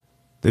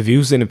The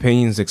views and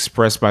opinions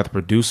expressed by the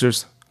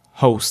producers,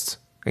 hosts,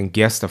 and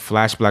guests of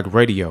Flash Black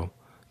Radio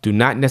do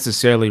not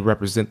necessarily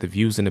represent the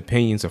views and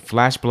opinions of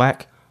Flash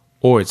Black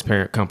or its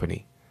parent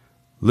company.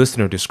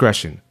 Listener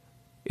discretion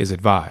is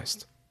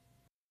advised.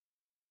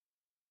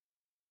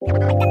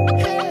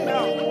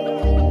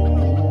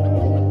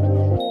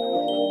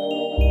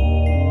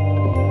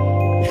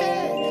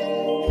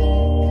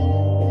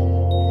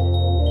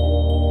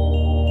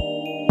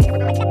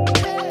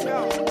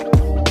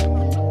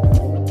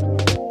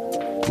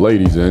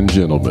 Ladies and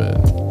gentlemen,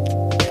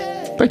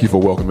 thank you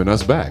for welcoming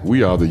us back.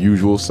 We are the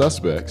usual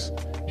suspects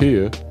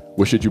here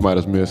with shit you might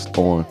have missed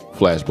on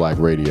Flash Black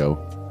Radio.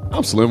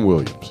 I'm Slim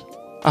Williams.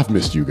 I've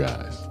missed you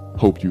guys.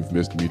 Hope you've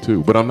missed me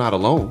too, but I'm not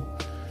alone.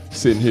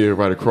 Sitting here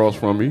right across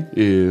from me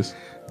is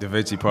Da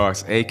Vinci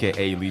Parks,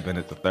 aka Lee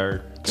Bennett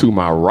III. To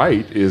my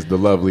right is the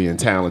lovely and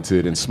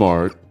talented and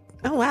smart.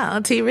 Oh wow,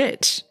 T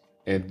Rich.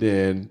 And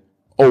then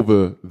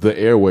over the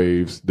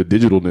airwaves, the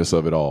digitalness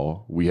of it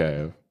all, we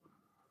have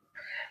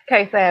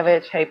K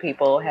Savage. Hey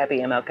people, happy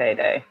MLK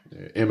Day.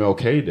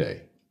 MLK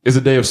Day is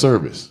a day of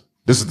service.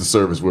 This is the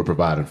service we're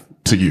providing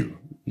to you.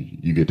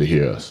 You get to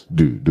hear us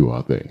do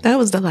our thing. That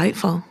was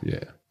delightful.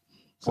 Yeah.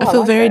 I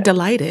feel very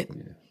delighted.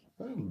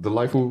 Yeah.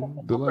 Delightful.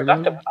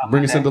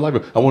 Bring us in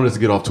delightful. I wanted us to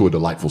get off to a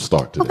delightful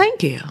start today. Well,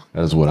 thank you.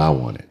 That's what I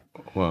wanted.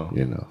 Well,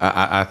 you know,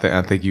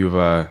 I think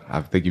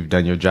you've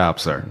done your job,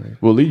 sir.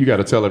 Well, Lee, you got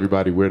to tell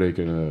everybody where they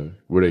can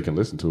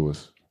listen to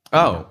us.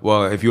 Oh,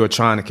 well, if you are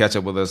trying to catch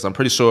up with us, I'm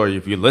pretty sure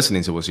if you're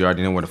listening to us, you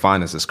already know where to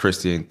find us, as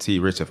Christy and T.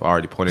 Rich have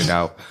already pointed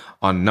out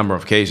on a number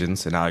of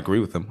occasions, and I agree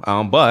with them.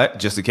 But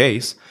just in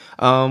case,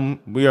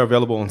 we are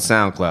available on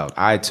SoundCloud,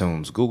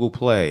 iTunes, Google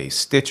Play,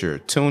 Stitcher,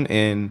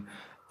 TuneIn,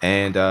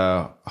 and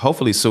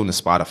hopefully soon to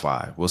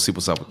Spotify. We'll see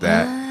what's up with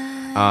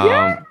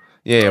that.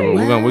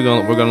 We're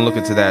gonna look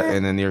into that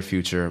in the near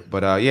future.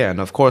 But and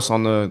of course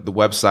on the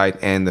website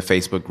and the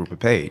Facebook group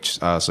page,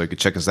 so you can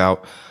check us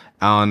out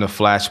on the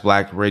Flash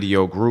Black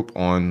Radio group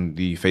on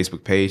the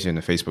Facebook page and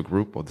the Facebook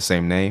group of the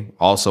same name.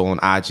 Also on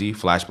IG,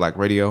 Flash Black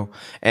Radio,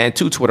 and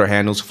 2 Twitter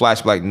handles,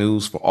 Flash Black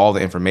News, for all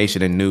the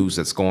information and news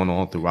that's going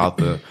on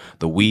throughout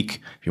the week.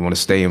 If you want to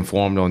stay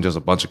informed on just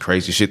a bunch of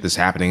crazy shit that's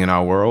happening in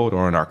our world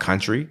or in our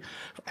country,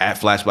 at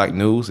Flash Black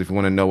News. If you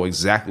want to know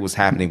exactly what's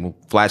happening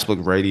with Flash Black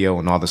Radio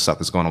and all the stuff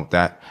that's going on with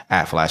that,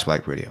 at Flash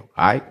Black Radio.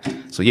 All right?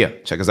 So yeah,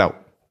 check us out.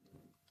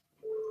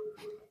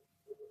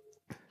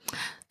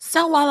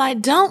 So while I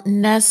don't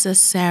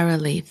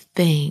necessarily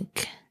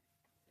think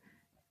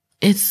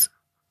it's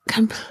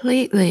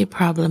completely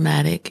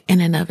problematic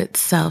in and of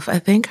itself, I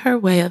think her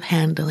way of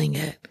handling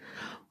it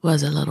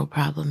was a little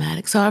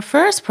problematic. So our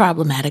first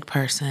problematic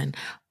person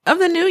of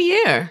the new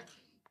year,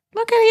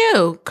 look at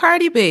you,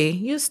 Cardi B.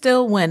 You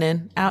still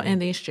winning out in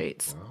these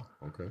streets. Wow,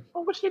 okay.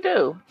 Well, what'd she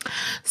do?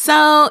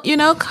 So,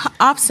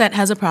 Offset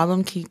has a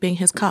problem keeping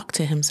his cock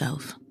to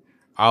himself.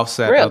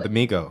 Offset Really? of the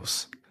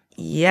Migos.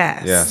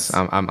 Yes.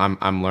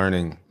 I'm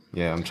learning.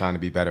 Yeah, I'm trying to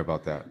be better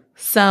about that.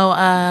 So,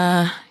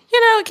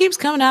 it keeps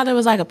coming out. There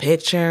was like a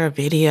picture, a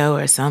video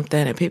or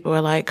something, and people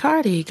were like,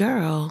 Cardi,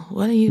 girl,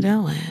 what are you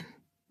doing?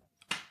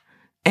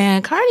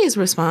 And Cardi's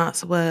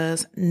response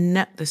was,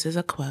 no, this is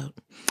a quote.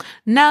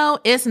 No,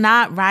 it's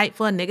not right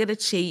for a nigga to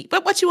cheat.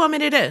 But what you want me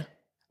to do?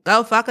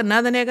 Go fuck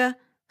another nigga?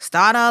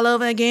 Start all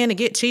over again and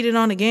get cheated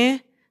on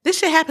again? This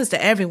shit happens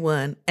to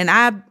everyone. And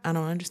I don't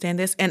understand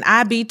this. And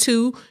I be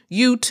too,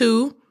 you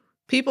too.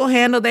 People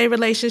handle their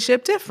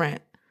relationship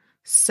different.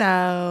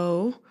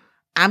 So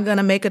I'm going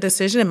to make a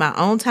decision in my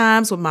own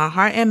times with my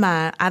heart and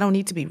mind. I don't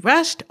need to be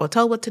rushed or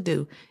told what to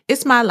do.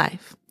 It's my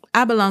life.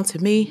 I belong to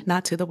me,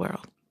 not to the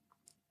world.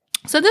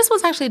 So this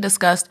was actually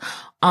discussed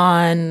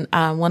on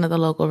one of the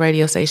local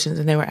radio stations,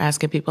 and they were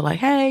asking people like,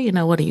 hey,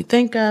 what do you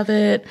think of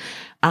it?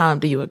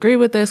 Do you agree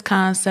with this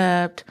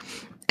concept?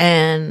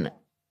 And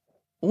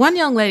one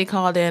young lady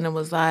called in and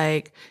was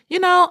like,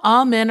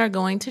 all men are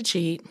going to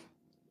cheat.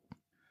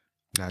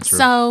 Not true.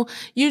 So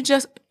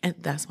and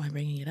that's why I'm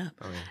bringing it up.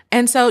 Oh, yeah.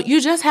 And so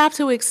you just have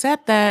to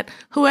accept that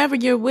whoever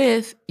you're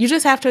with, you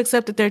just have to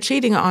accept that they're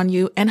cheating on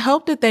you and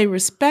hope that they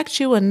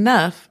respect you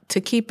enough to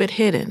keep it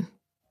hidden.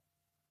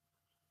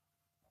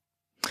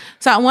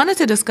 So I wanted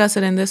to discuss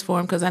it in this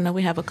forum because I know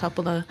we have a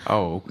couple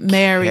of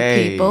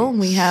married people.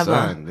 We have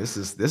this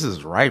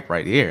is ripe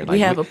right here.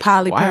 We have a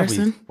poly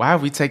person. Why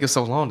have we taken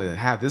so long to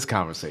have this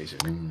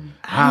conversation?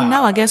 I don't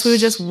know. I guess we were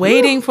just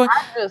waiting for.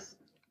 I just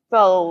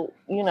feel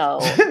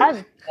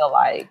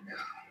like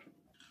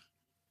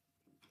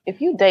if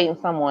you dating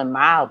someone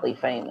mildly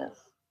famous,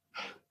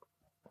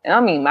 and I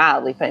mean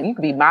mildly famous, you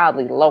could be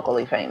mildly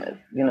locally famous,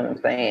 you know what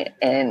I'm saying?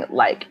 And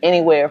like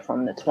anywhere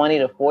from the 20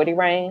 to 40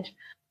 range,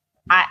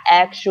 I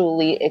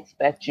actually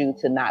expect you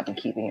to not be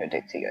keeping your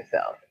dick to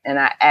yourself. And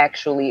I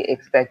actually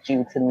expect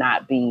you to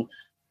not be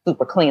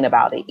super clean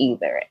about it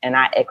either. And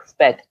I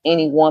expect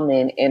any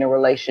woman in a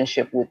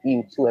relationship with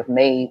you to have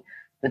made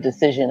the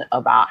decision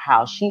about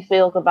how she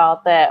feels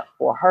about that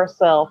for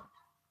herself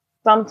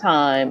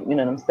sometime, you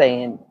know what I'm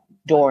saying,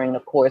 during the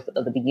course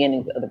of the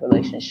beginnings of the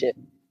relationship.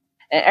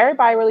 And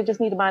everybody really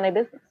just need to mind their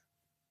business.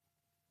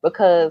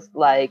 because,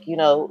 like, you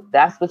know,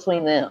 that's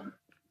between them.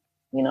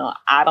 You know,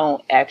 I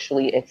don't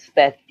actually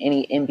expect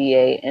any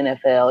NBA,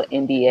 NFL,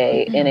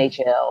 NBA,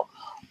 NHL,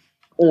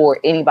 or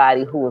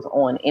anybody who is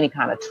on any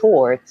kind of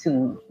tour to,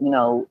 you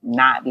know,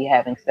 not be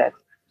having sex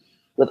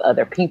with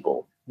other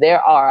people.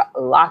 There are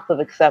lots of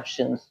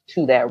exceptions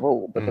to that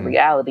rule, but the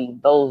reality,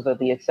 those are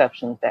the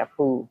exceptions that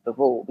prove the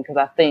rule. Because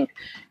I think,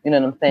 you know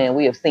what I'm saying,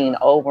 we have seen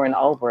over and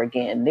over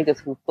again niggas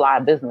who fly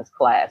business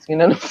class, you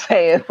know what I'm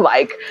saying,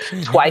 like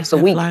twice a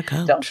week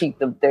don't keep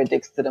their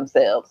dicks to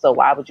themselves. So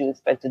why would you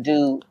expect a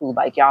dude who,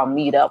 like, y'all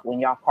meet up when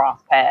y'all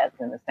cross paths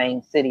in the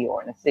same city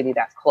or in a city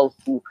that's close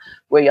to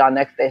where y'all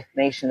next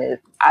destination is?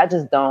 I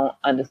just don't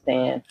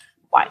understand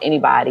why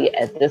anybody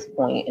at this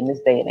point in this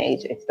day and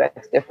age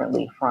expects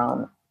differently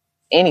from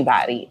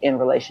anybody in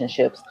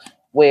relationships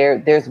where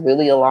there's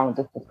really a long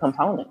distance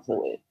component to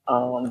it,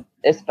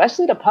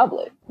 especially the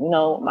public. You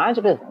know, mind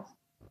your business.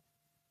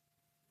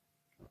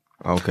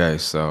 Okay,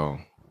 so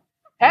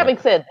having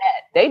said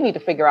that, they need to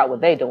figure out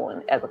what they're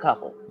doing as a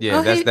couple.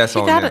 Yeah, that's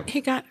on them.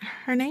 He got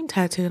her name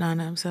tattooed on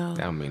him, so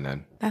that don't mean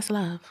nothing. That's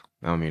love.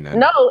 I don't mean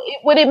nothing. No,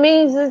 what it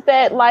means is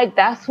that, like,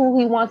 that's who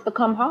he wants to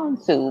come home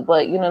to.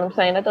 But you know what I'm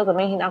saying? That doesn't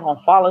mean he's not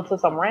gonna fall into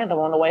some random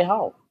on the way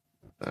home.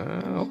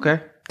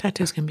 Okay.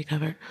 Tattoos can be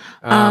covered.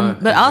 But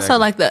exactly. Also,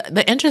 like,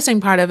 the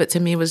interesting part of it to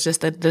me was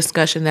just the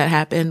discussion that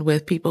happened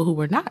with people who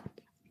were not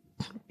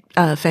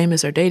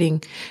famous or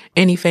dating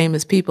any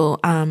famous people.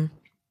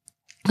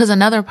 Because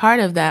another part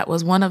of that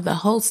was one of the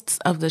hosts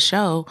of the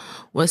show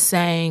was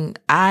saying,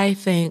 I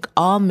think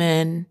all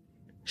men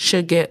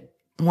should get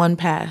one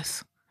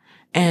pass.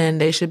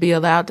 And they should be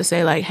allowed to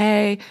say, like,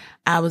 hey,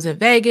 I was in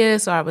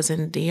Vegas or I was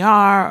in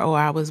DR or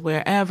I was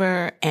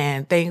wherever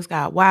and things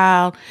got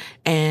wild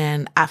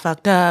and I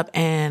fucked up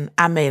and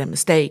I made a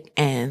mistake.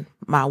 And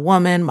my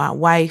woman, my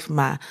wife,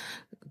 my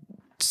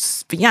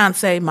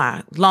fiance,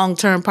 my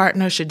long-term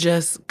partner should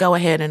just go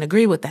ahead and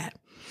agree with that.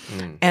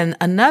 And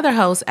another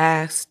host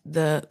asked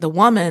the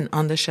woman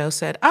on the show,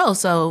 said, oh,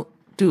 so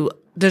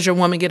does your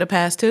woman get a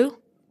pass too?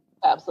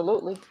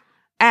 Absolutely.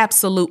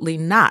 Absolutely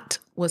not,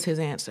 was his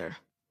answer.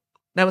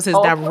 That was his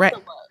direct.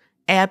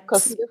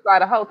 Because he just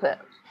got a hotel.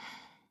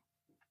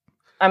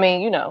 I mean,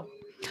 you know.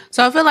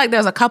 So I feel like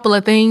there's a couple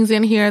of things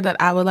in here that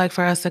I would like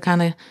for us to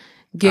kind of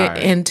get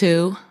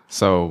into.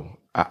 So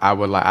I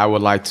would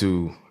like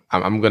to.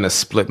 I'm going to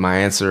split my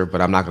answer,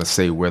 but I'm not going to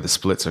say where the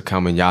splits are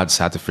coming. Y'all just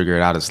have to figure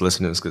it out as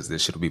listeners because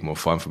this should be more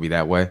fun for me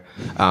that way.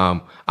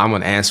 I'm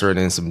going to answer it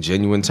in some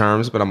genuine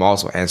terms, but I'm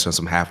also answering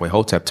some halfway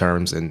hotep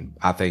terms, and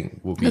I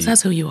think we'll be. Because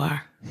that's who you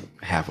are.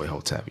 Halfway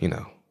hotep, you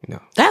know.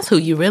 That's who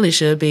you really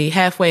should be.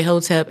 Halfway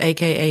hotep,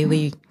 aka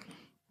Lee.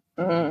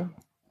 Mm-hmm.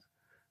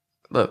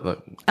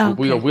 Look. Okay,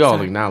 we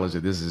all acknowledge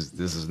that this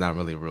is not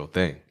really a real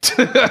thing.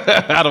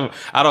 I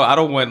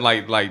don't want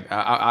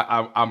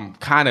I'm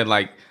kind of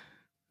like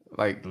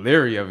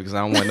leery of it because I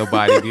don't want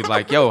nobody to be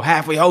like, yo,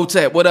 halfway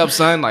hotep, what up,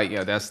 son? Like,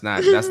 yeah, that's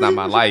not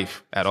my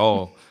life at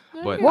all.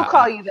 But we'll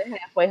call you the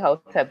halfway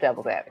hotep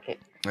devil's advocate.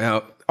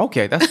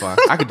 Okay, that's fine.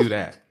 I could do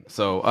that.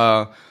 So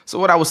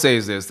what I would say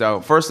is this.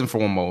 First and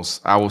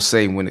foremost, I will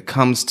say when it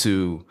comes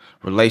to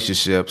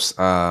relationships,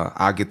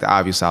 I'll get the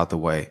obvious out the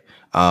way.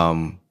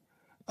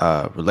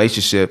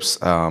 Relationships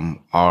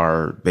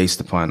are based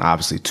upon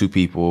obviously two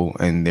people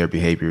and their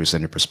behaviors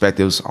and their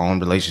perspectives on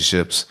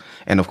relationships,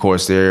 and of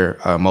course their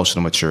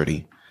emotional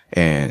maturity,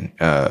 and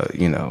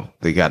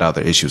they got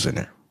other issues in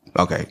there.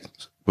 Okay,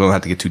 we don't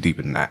have to get too deep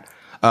into that.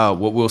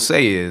 What we'll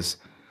say is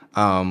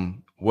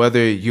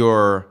whether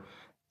you're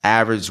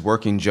average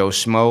working Joe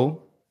Schmo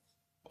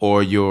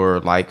or you're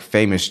like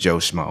famous Joe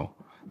Schmo,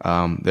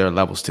 there are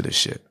levels to this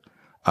shit.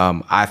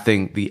 I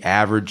think the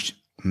average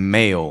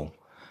male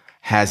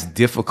has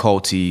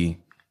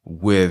difficulty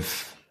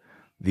with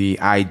the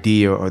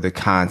idea or the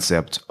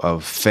concept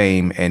of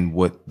fame and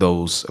what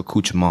those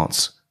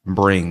accoutrements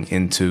bring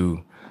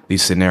into the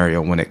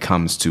scenario when it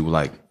comes to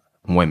like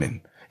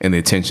women and the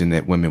attention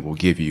that women will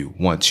give you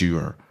once you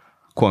are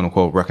quote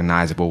unquote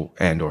recognizable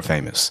and or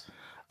famous.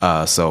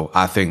 So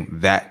I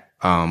think that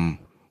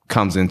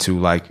comes into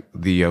like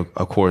the,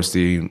 of course,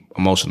 the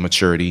emotional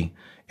maturity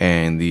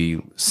and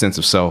the sense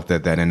of self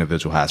that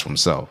individual has for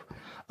himself.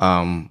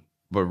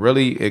 But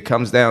really, it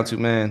comes down to,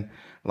 man,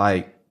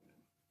 like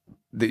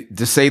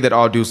to say that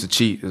all dudes to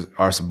cheat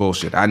are some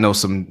bullshit. I know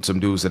some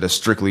dudes that are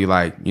strictly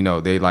like,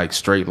 they like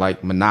straight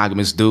like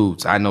monogamous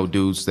dudes. I know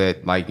dudes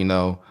that like,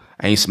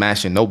 ain't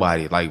smashing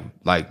nobody,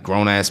 like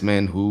grown ass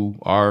men who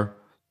are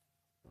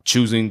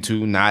choosing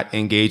to not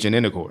engage in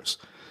intercourse.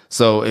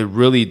 So it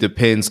really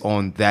depends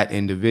on that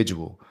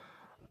individual.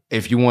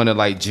 If you want to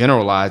like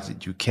generalize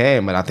it, you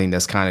can, but I think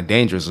that's kind of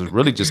dangerous. It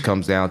really just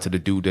comes down to the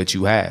dude that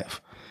you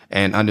have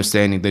and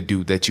understanding the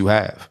dude that you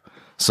have.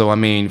 So, I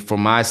mean, for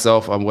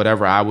myself or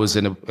whatever, I was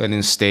in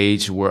a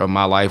stage of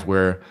my life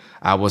where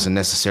I wasn't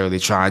necessarily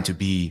trying to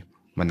be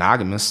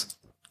monogamous,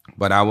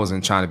 but I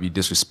wasn't trying to be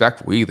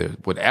disrespectful either.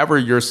 Whatever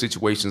your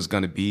situation is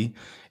going to be,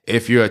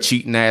 if you're a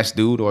cheating ass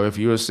dude or if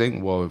you're a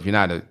single, well, if you're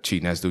not a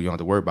cheating ass dude, you don't have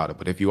to worry about it.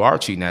 But if you are a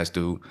cheating ass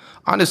dude,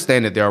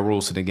 understand that there are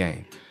rules to the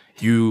game.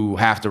 you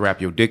have to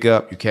wrap your dick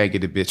up. You can't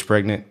get a bitch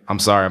pregnant. I'm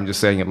sorry. I'm just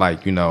saying it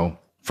like,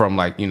 from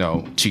like,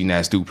 cheating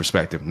ass dude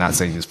perspective. Not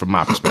saying this from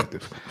my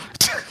perspective.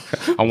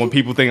 I want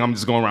people to think I'm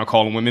just going around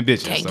calling women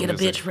bitches. Can't get a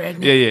bitch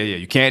pregnant. Yeah.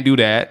 You can't do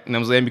that. You know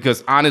what I'm saying?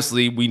 Because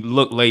honestly, we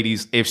look,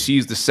 ladies, if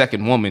she's the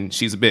second woman,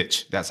 she's a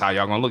bitch. That's how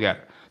y'all gonna look at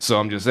her. So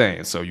I'm just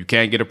saying. So you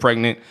can't get her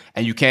pregnant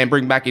and you can't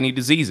bring back any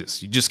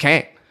diseases. You just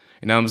can't.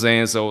 You know what I'm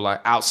saying? So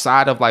like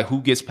outside of like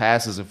who gets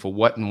passes and for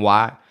what and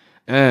why,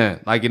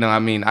 I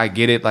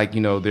get it. Like,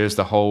 there's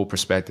the whole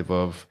perspective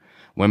of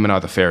women are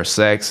the fairest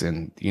sex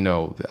and,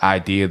 the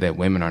idea that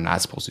women are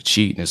not supposed to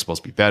cheat and they're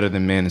supposed to be better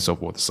than men and so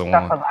forth and so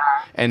on.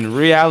 And the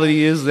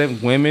reality is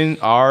that women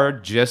are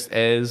just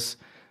as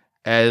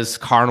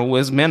carnal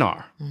as men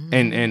are.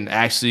 Mm-hmm. And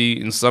actually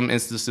in some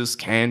instances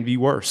can be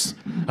worse.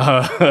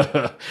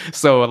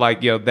 So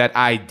like, that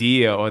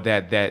idea or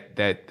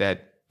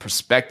that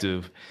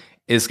perspective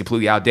is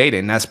completely outdated.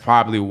 And that's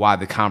probably why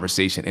the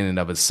conversation in and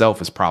of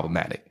itself is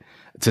problematic.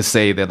 To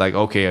say that like,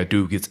 okay, a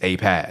dude gets a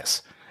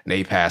pass. An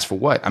A pass for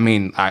what? I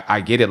mean,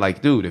 I get it.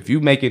 Like, dude, if you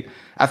make it,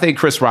 I think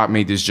Chris Rock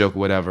made this joke or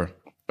whatever.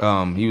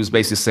 He was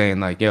basically saying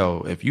like,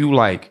 yo, if you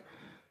like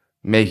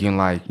making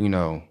like,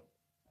 a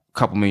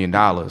couple $1 million,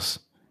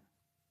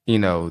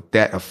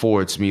 that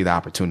affords me the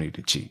opportunity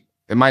to cheat.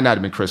 It might not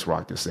have been Chris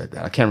Rock that said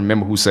that. I can't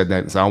remember who said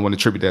that. So I don't want to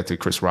attribute that to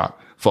Chris Rock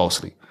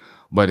falsely.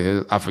 But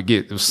I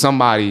forget. There was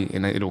somebody,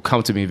 and it'll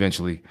come to me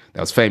eventually,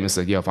 that was famous,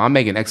 said, yo, if I'm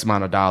making X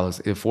amount of dollars,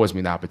 it affords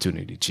me the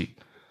opportunity to cheat.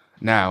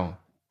 Now,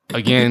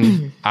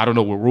 again, I don't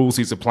know what rules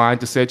he's applying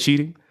to said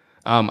cheating.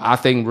 I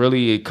think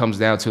really it comes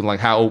down to like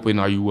how open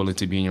are you willing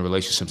to be in your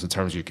relationships in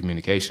terms of your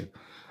communication.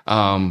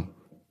 Some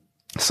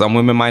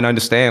women might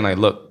understand like,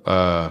 look,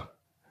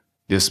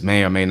 this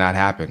may or may not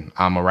happen.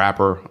 I'm a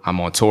rapper. I'm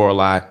on tour a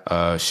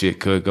lot.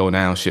 Shit could go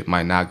down. Shit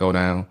might not go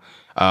down.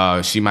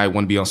 She might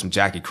want to be on some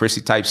Jackie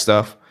Christie type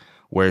stuff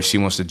where she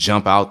wants to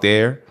jump out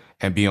there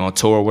and be on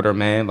tour with her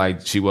man,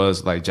 like she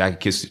was, like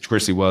Jackie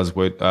Christie was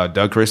with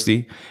Doug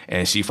Christie,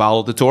 and she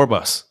followed the tour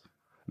bus,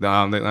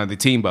 the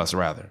team bus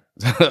rather.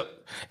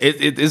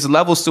 It's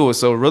levels to it,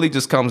 so it really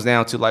just comes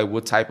down to like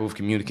what type of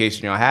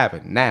communication you're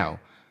having. Now,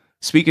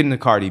 speaking to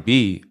Cardi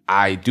B,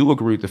 I do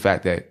agree with the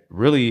fact that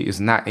really it's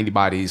not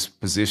anybody's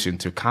position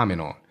to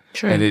comment on,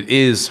 and it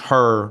is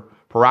her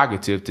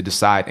prerogative to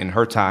decide in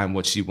her time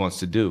what she wants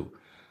to do.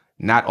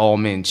 Not all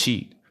men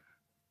cheat.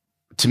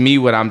 To me,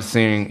 what I'm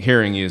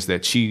hearing is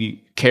that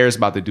she cares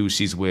about the dude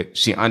she's with.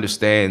 She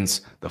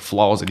understands the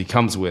flaws that he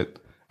comes with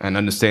and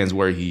understands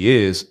where he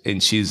is,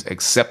 and she's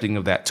accepting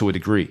of that to a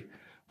degree.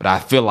 But I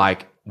feel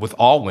like with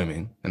all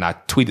women, and I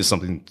tweeted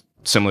something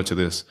similar to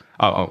this,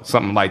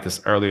 something like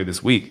this earlier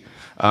this week,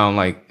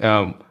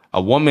 a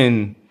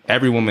woman,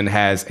 every woman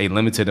has a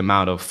limited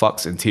amount of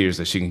fucks and tears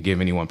that she can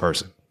give any one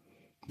person.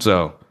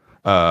 So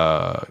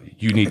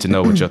you need to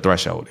know what your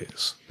threshold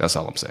is. That's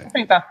all I'm saying. I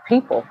think that's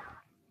people.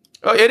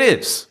 Oh, it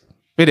is.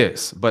 It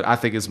is. But I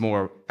think it's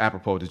more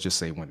apropos to just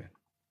say women.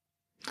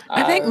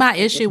 I think my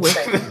issue with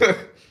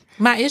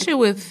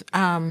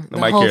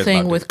the whole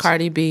thing with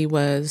Cardi B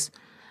was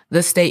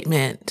the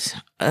statement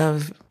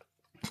of,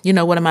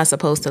 what am I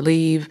supposed to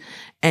leave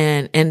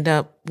and end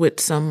up with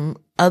some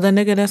other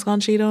nigga that's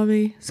gonna cheat on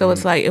me? So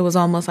it's like, it was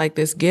almost like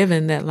this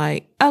given that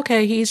like,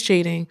 okay, he's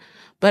cheating,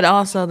 but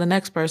also the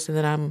next person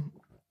that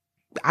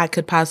I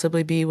could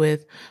possibly be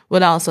with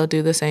would also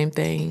do the same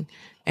thing.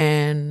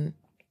 And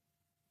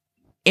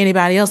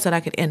anybody else that I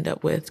could end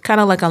up with, kind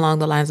of like along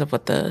the lines of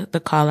what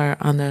the caller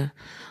on the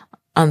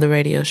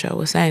radio show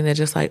was saying, that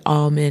just like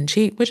all men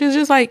cheat, which is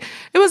just like,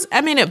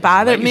 it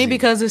bothered me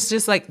because it's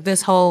just like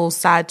this whole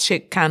side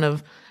chick kind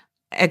of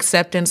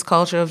acceptance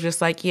culture of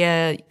just like,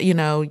 yeah,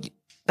 the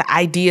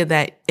idea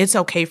that it's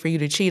okay for you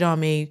to cheat on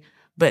me,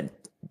 but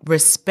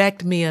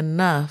respect me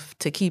enough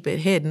to keep it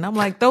hidden. I'm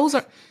like, those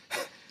are...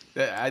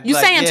 You're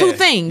saying two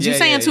things. You're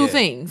saying two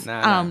things.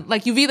 Nah.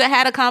 Like you've either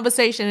had a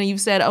conversation and you've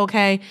said,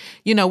 okay,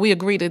 we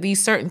agree to these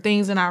certain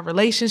things in our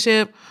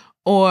relationship,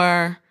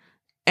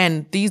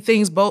 and these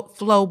things both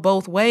flow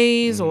both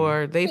ways,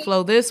 or they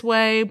flow this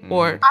way,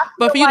 but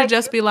for you to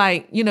just be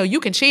like, you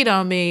can cheat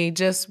on me,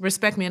 just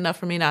respect me enough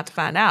for me not to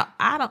find out.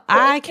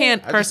 I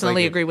can't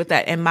personally agree with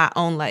that in my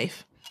own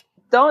life.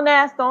 Don't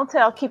ask, don't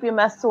tell, keep your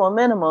mess to a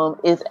minimum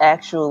is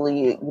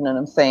actually,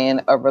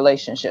 a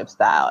relationship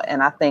style.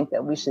 And I think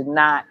that we should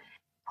not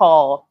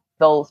call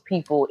those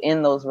people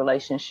in those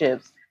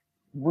relationships.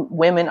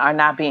 Women are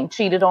not being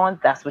cheated on.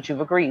 That's what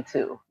you've agreed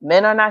to.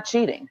 Men are not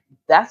cheating.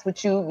 That's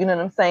what you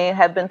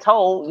have been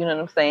told,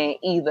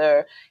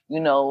 either,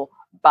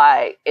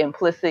 by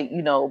implicit,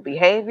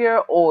 behavior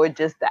or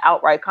just the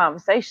outright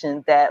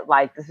conversation that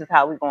like, this is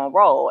how we're going to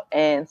roll.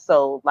 And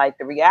so like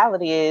the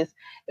reality is,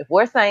 if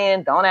we're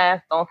saying don't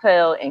ask, don't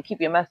tell, and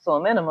keep your mess to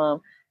a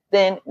minimum,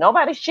 then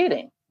nobody's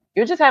cheating.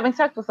 You're just having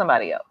sex with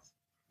somebody else.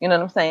 You know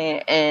what I'm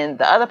saying? And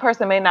the other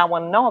person may not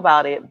want to know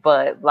about it,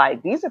 but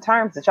like these are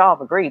terms that y'all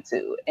have agreed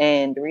to.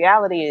 And the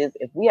reality is,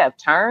 if we have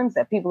terms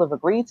that people have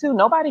agreed to,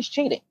 nobody's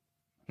cheating.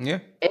 Yeah.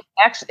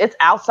 It's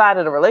outside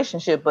of the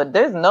relationship, but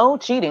there's no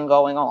cheating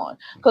going on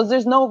because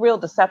there's no real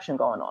deception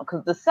going on.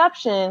 Because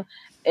deception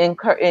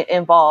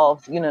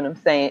involves, you know what I'm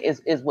saying,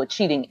 is what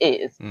cheating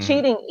is.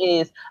 Cheating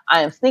is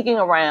I am sneaking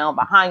around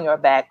behind your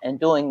back and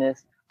doing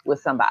this with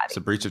somebody. It's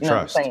a breach of you know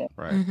trust. What I'm saying?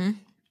 Right. Mm-hmm.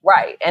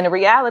 Right. And the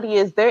reality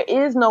is there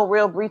is no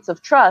real breach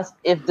of trust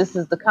if this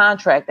is the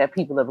contract that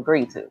people have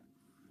agreed to.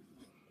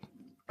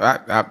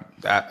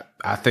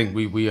 I think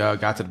we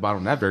got to the bottom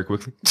of that very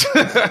quickly.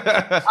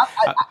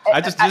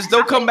 I just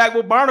don't come back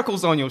with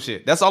barnacles on your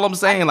shit. That's all I'm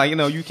saying. Like,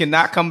 you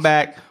cannot come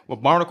back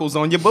with barnacles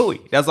on your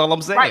buoy. That's all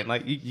I'm saying. Right.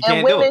 Like, you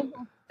can't do it.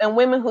 And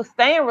women who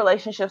stay in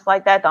relationships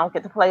like that don't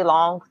get to play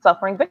long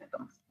suffering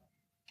victims.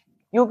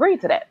 You agree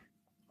to that?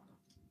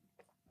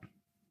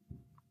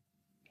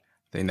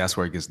 I think that's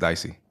where it gets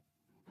dicey.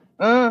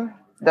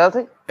 Does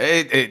it?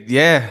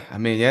 Yeah. I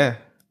mean,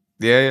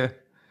 yeah.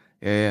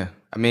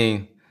 I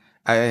mean,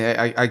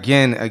 I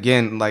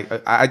again, like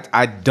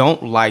I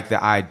don't like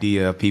the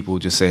idea of people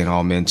just saying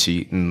all men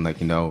cheat, and like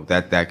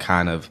that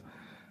kind of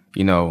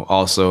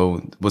also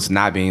what's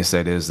not being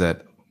said is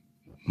that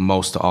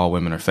most to all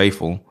women are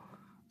faithful,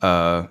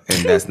 and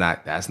that's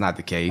not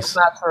the case. It's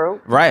not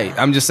true, right?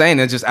 I'm just saying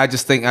that. I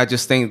just think I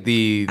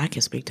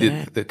can speak to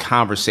that. The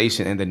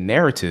conversation and the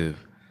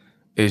narrative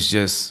is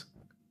just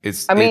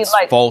it's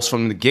false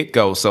from the get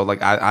go. So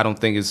like I don't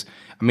think it's.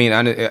 I mean,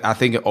 I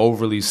think it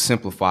overly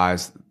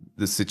simplifies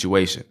the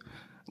situation.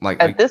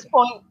 Like this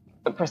point,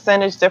 the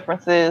percentage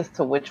differences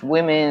to which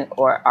women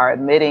are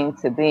admitting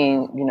to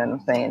being,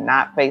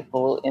 not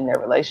faithful in their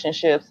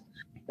relationships.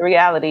 The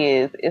reality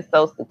is it's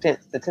so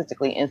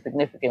statistically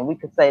insignificant. We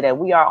could say that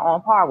we are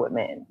on par with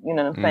men. You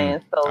know what I'm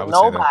saying? So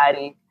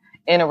nobody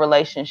in a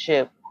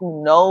relationship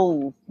who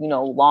knows,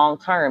 long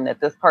term that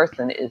this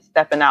person is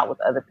stepping out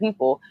with other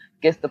people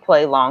gets to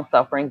play long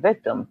suffering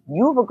victim.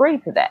 You've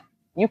agreed to that.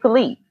 You can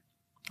leave.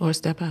 Or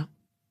step out.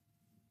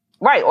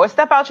 Right. Or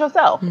step out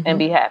yourself and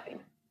be happy.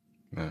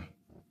 Yeah.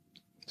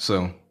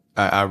 So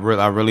I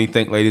really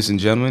think, ladies and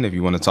gentlemen, if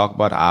you want to talk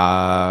about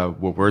it,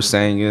 what we're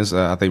saying is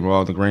I think we're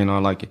all agreeing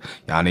on like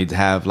y'all need to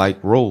have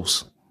like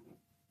rules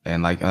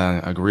and like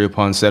agree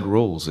upon said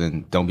rules,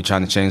 and don't be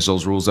trying to change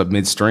those rules up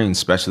midstream,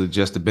 especially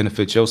just to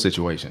benefit your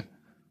situation.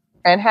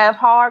 And have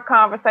hard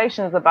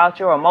conversations about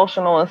your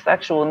emotional and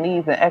sexual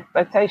needs and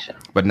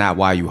expectations. But not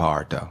why you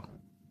hard though.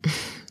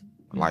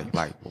 like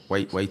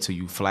wait till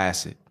you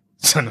flaccid.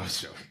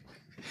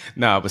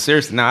 No, but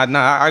seriously,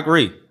 I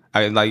agree.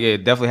 I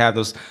definitely have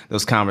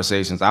those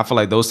conversations. I feel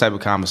like those type of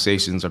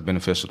conversations are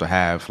beneficial to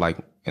have like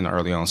in the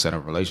early onset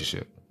of a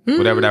relationship,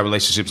 whatever that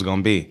relationship is going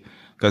to be.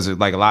 Because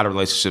like a lot of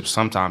relationships,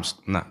 sometimes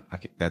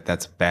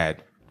that's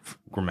bad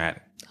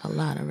grammatic. A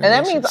lot of relationships. And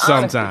that means honesty.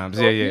 Sometimes,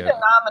 so yeah. If you're a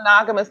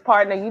non-monogamous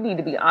partner, you need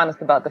to be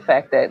honest about the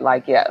fact that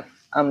like, yes,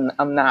 I'm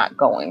not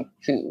going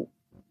to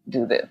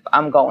do this.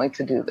 I'm going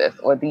to do this,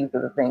 or these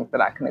are the things that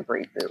I can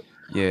agree to.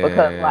 Yeah.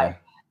 Because like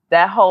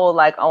that whole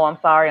like, oh, I'm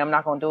sorry, I'm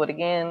not going to do it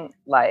again.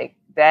 Like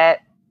that,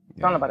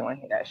 don't nobody want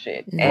to hear that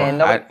shit. No, and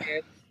nobody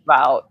cares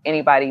about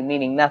anybody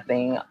meaning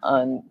nothing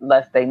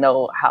unless they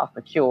know how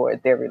secure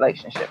their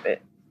relationship is.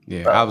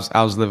 Yeah, so.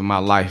 I was living my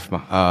life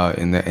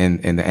in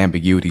the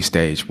ambiguity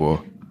stage, boy.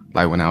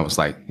 Like when I was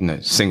like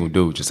single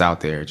dude, just out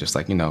there, just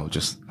like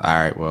just all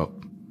right, well,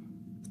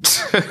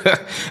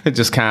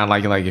 just kind of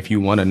like if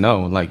you want to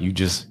know, like you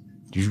just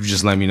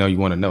let me know you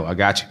want to know. I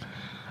got you,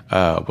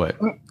 but.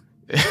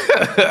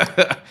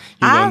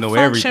 I know function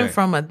everything.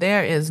 from a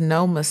there is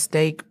no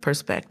mistake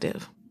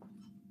perspective.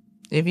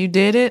 If you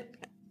did it,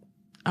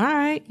 all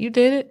right, you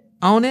did it.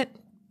 Own it.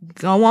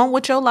 Go on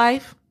with your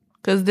life.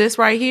 Because this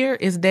right here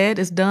is dead.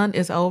 It's done.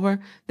 It's over.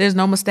 There's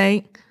no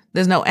mistake.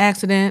 There's no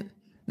accident.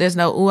 There's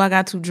no, ooh, I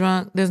got too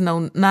drunk. There's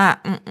no, nah.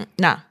 And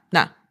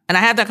I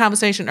had that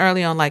conversation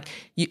early on, like,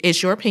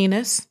 it's your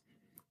penis.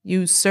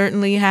 You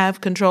certainly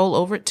have control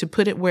over it to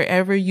put it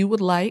wherever you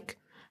would like.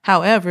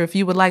 However, if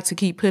you would like to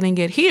keep putting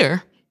it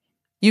here,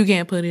 you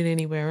can't put it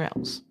anywhere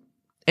else.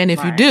 And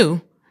if you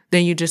do,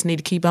 then you just need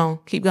to keep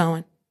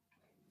going.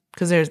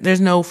 Because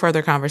there's no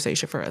further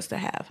conversation for us to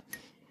have.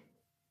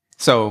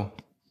 So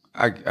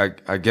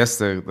I guess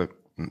the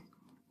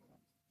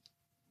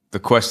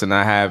question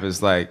I have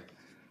is like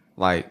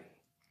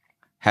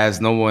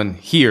has no one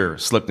here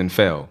slipped and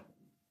fell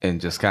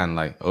and just kind of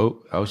like,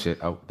 oh shit,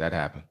 oh, that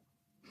happened?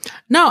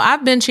 No,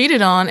 I've been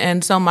cheated on,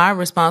 and so my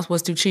response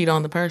was to cheat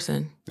on the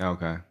person.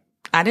 Okay.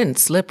 I didn't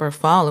slip or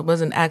fall. It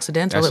wasn't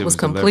accidental. It was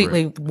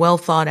completely well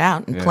thought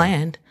out and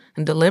planned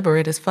and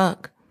deliberate as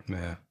fuck.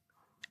 Yeah.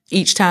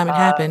 Each time it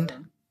happened.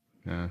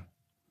 Yeah.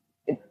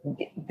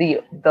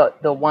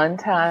 The one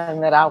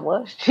time that I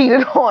was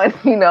cheated on,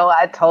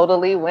 I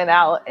totally went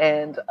out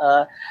and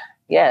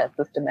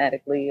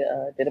systematically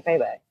did a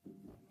payback.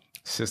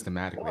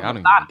 Systematically, I don't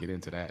even want to get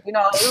into that. It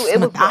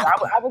was.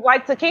 I was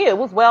like Takia. It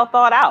was well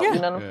thought out. Yeah. You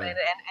know what I'm saying?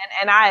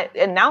 And I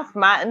announced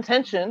my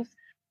intentions.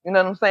 You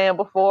know what I'm saying?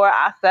 Before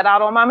I set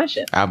out on my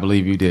mission. I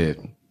believe you did.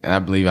 And I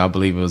believe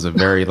it was a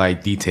very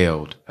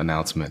detailed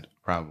announcement.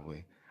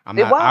 Probably.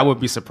 I would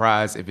be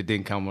surprised if it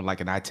didn't come with like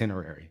an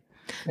itinerary.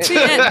 See,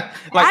 and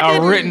Like I a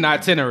didn't- written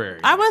itinerary.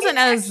 I wasn't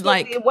as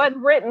like It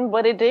wasn't written,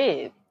 but it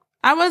did.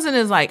 I wasn't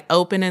as like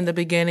open in the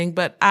beginning,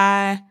 but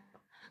I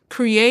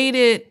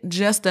created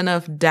just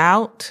enough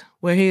doubt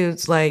where he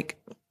was like,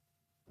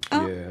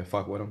 Oh. Yeah,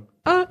 fuck with him.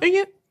 are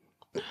you?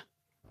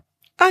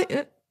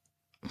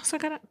 So I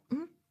gotta.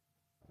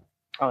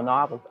 Oh no,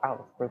 I was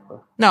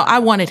ruthless. No, I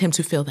wanted him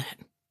to feel that.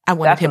 I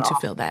wanted That's him an to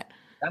off- feel that.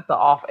 That's an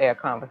off-air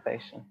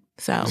conversation.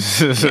 So,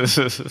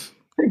 Which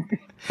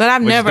but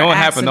I've never don't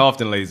happen acci-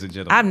 often, ladies and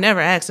gentlemen. I've never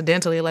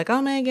accidentally like,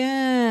 oh my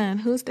god,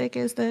 whose dick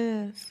is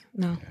this?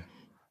 No.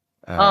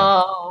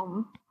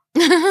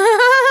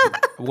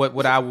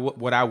 What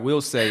I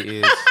will say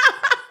is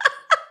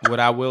what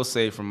I will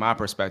say from my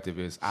perspective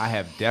is I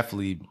have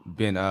definitely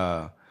been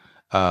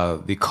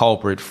the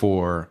culprit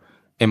for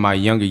in my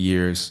younger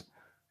years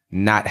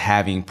not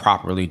having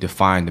properly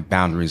defined the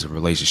boundaries of a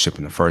relationship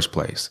in the first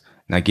place.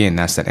 And again,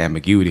 that's that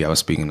ambiguity I was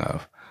speaking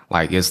of.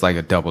 Like it's like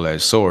a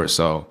double-edged sword.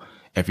 So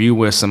if you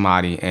with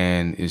somebody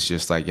and it's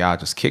just like y'all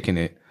just kicking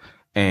it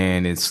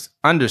and it's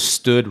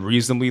understood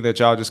reasonably that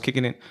y'all just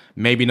kicking it,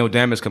 maybe no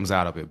damage comes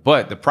out of it.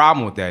 But the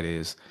problem with that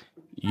is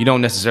you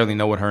don't necessarily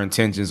know what her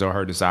intentions or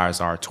her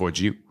desires are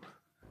towards you.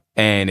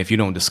 And if you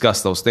don't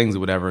discuss those things or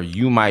whatever,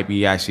 you might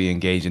be actually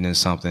engaging in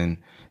something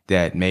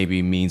that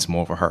maybe means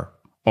more for her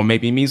or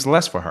maybe means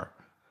less for her.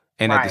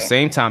 And at the Right.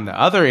 same time, the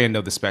other end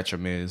of the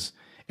spectrum is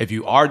if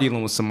you are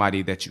dealing with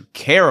somebody that you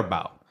care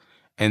about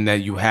and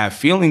that you have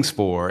feelings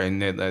for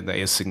and that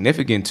is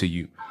significant to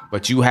you,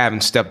 but you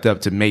haven't stepped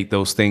up to make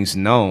those things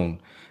known,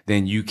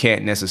 then you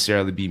can't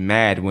necessarily be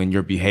mad when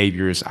your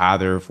behavior is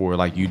either for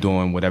like you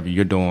doing whatever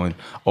you're doing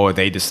or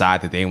they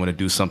decide that they want to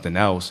do something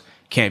else.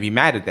 Can't be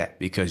mad at that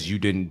because you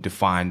didn't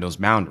define those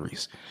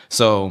boundaries.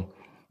 So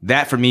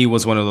that for me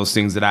was one of those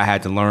things that I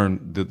had to learn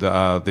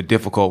the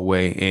difficult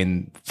way.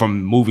 And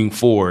from moving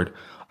forward,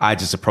 I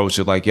just approached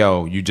it like,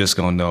 yo, you just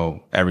gonna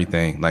know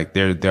everything. Like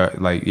they're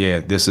like, yeah,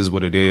 this is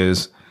what it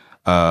is.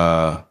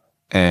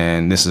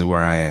 And this is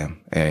where I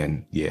am.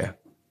 And yeah,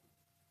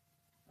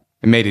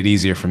 it made it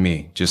easier for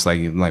me. Just like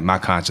my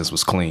conscience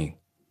was clean.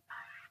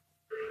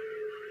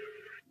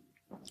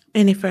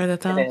 Any further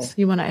thoughts?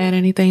 You want to add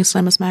anything,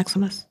 Slimus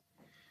Maximus?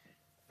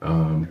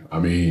 I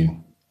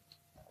mean,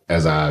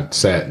 as I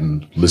sat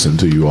and listened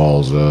to you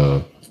all's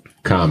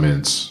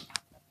comments,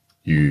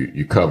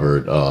 you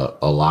covered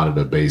a lot of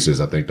the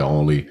bases. I think the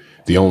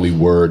only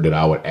word that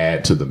I would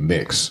add to the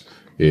mix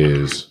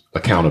is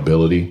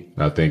accountability.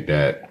 I think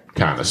that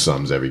kind of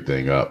sums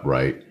everything up,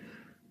 right?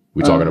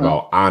 We're talking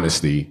about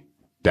honesty.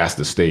 That's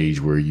the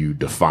stage where you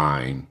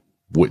define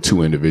what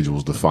two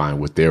individuals define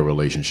what their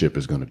relationship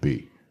is going to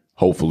be.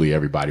 Hopefully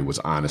everybody was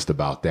honest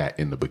about that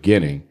in the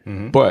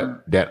beginning,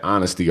 but that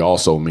honesty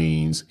also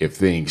means if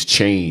things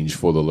change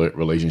for the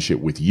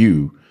relationship with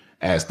you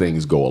as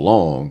things go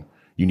along,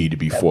 you need to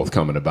be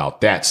forthcoming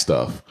about that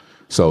stuff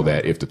so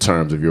that if the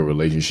terms of your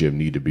relationship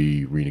need to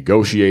be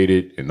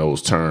renegotiated and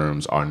those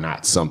terms are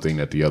not something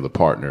that the other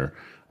partner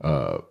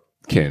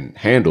can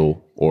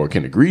handle or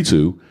can agree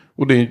to,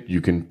 well, then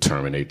you can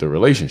terminate the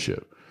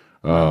relationship.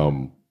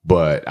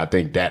 But I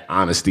think that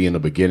honesty in the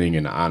beginning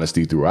and the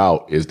honesty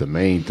throughout is the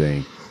main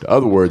thing. The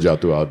other word y'all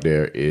threw out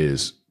there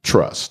is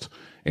trust.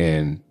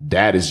 And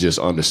that is just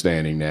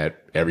understanding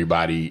that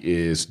everybody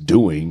is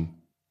doing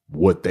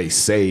what they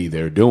say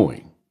they're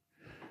doing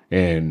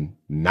and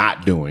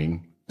not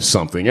doing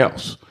something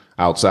else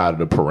outside of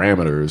the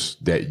parameters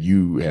that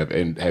you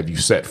have you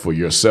set for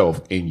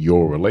yourself in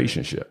your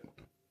relationship.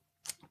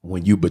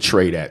 When you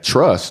betray that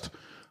trust,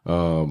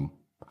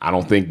 I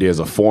don't think there's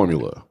a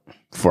formula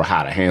for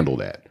how to handle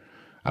that.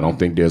 I don't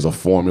think there's a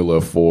formula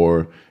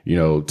for,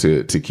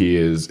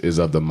 Takia is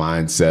of the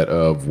mindset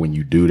of when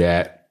you do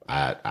that,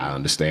 I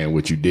understand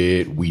what you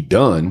did. We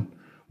done,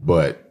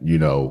 but,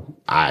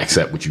 I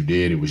accept what you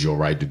did. It was your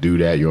right to do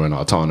that. You're an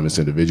autonomous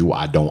individual.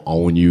 I don't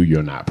own you.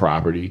 You're not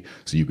property.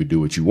 So you could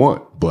do what you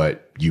want,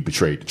 but you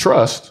betrayed the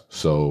trust.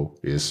 So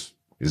it's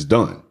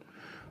done.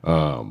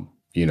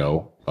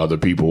 Other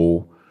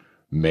people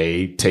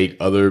may take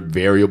other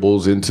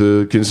variables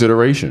into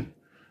consideration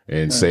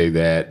and say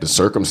that the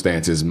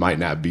circumstances might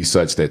not be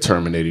such that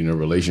terminating a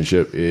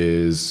relationship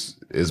is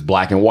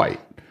black and white.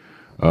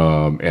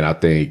 And I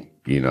think,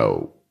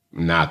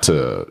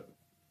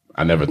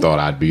 I never thought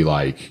I'd be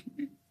like,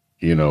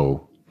 kind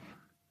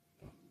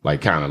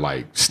of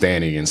like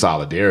standing in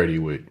solidarity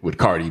with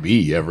Cardi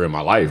B ever in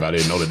my life. I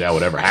didn't know that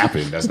would ever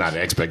happen. That's not an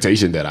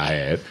expectation that I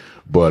had.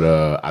 But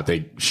I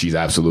think she's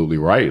absolutely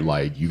right.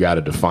 Like, you got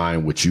to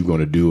define what you're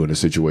going to do in a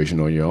situation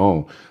on your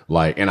own.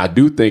 Like, and I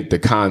do think the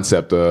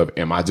concept of,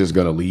 am I just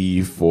going to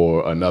leave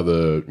for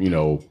another,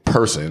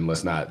 person?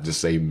 Let's not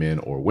just say men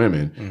or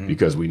women,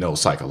 because we know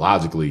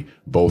psychologically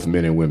both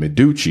men and women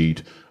do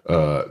cheat.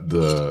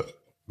 The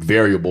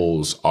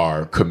variables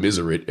are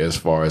commiserate as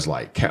far as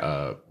like,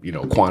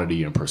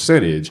 quantity and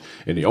percentage.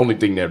 And the only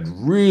thing that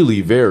really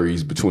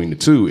varies between the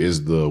two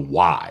is the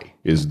why.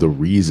 Is the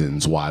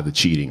reasons why the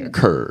cheating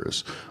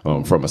occurs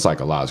from a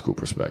psychological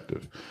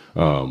perspective.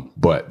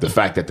 But the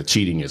fact that the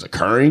cheating is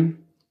occurring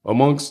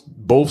amongst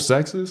both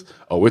sexes,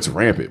 oh, it's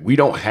rampant. We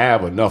don't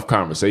have enough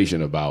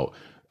conversation about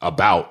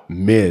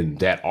men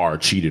that are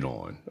cheated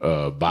on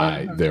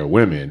by their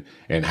women,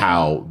 and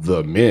how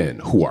the men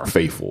who are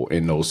faithful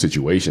in those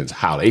situations,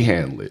 how they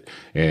handle it,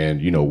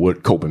 and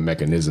what coping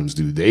mechanisms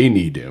do they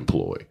need to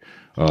employ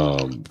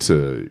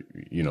to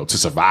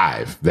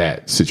survive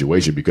that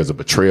situation, because a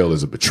betrayal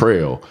is a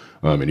betrayal.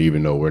 And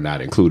even though we're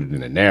not included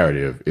in the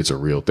narrative, it's a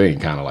real thing.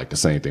 Kind of like the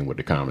same thing with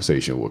the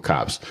conversation with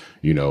cops,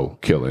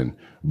 killing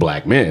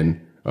black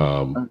men.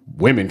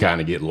 Women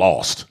kind of get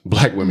lost.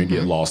 Black women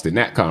get lost in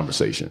that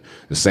conversation.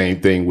 The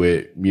same thing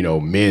with,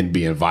 men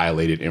being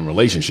violated in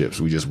relationships.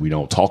 We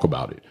don't talk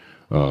about it.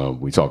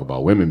 We talk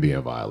about women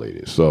being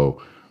violated.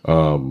 So,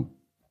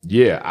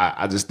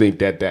 I just think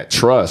that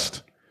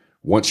trust,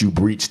 once you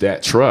breach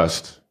that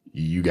trust,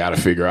 you got to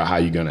figure out how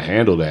you're going to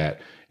handle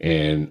that.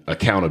 And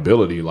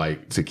accountability,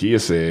 like Takia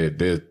said,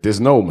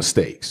 there's no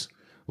mistakes.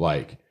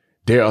 Like,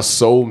 there are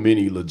so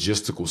many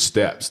logistical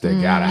steps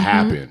that got to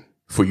happen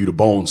for you to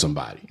bone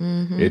somebody.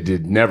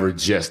 It never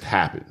just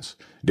happens.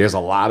 There's a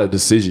lot of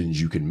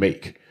decisions you can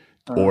make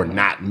or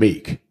not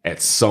make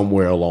at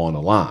somewhere along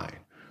the line.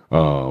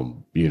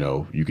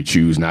 You could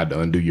choose not to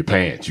undo your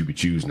pants. You could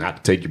choose not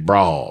to take your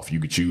bra off.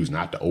 You could choose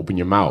not to open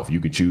your mouth. You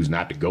could choose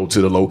not to go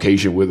to the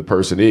location where the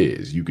person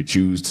is. You could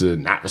choose to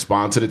not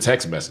respond to the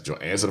text message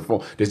or answer the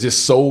phone. There's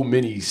just so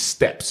many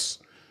steps,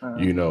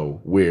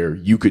 where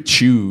you could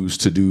choose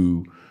to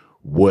do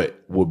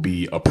what would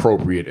be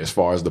appropriate as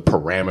far as the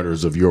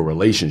parameters of your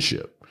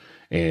relationship,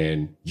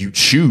 and you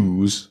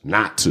choose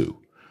not to.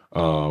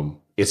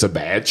 It's a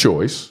bad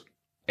choice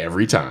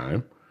every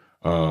time.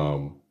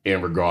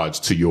 In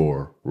regards to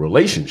your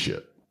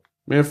relationship,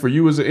 man, for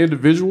you as an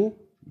individual,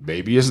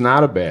 maybe it's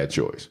not a bad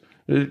choice.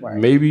 Right.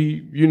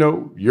 Maybe,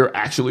 you're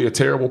actually a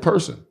terrible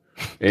person,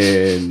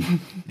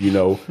 and,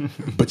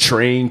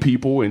 betraying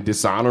people and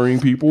dishonoring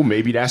people,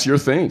 maybe that's your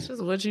thing. It's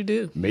just what you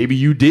do. Maybe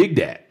you dig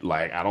that.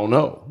 Like, I don't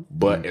know.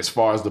 But as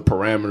far as the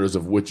parameters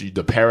of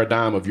the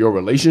paradigm of your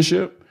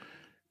relationship,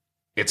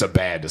 it's a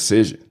bad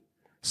decision.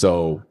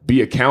 So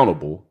be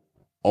accountable,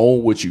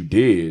 own what you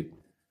did.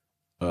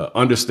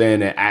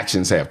 Understand that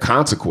actions have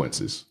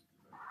consequences,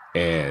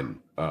 and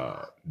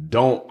I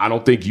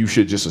don't think you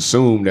should just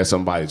assume that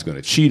somebody's going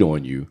to cheat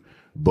on you.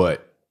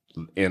 But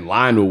in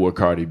line with what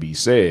Cardi B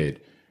said,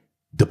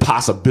 the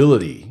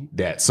possibility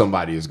that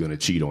somebody is going to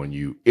cheat on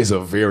you is a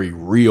very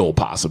real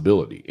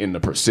possibility. In the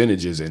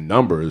percentages and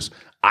numbers,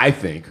 I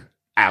think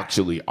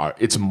actually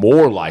it's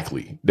more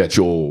likely that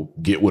you'll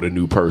get with a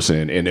new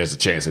person, and there's a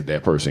chance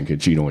that person can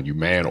cheat on you,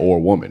 man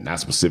or woman, not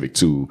specific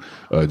to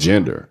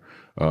gender.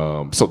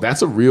 So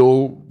that's a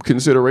real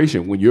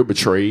consideration when you're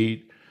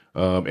betrayed.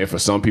 And for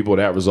some people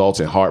that results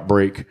in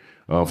heartbreak.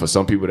 For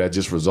some people that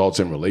just results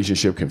in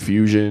relationship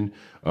confusion.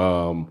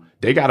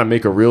 They got to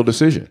make a real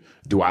decision.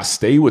 Do I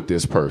stay with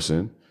this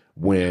person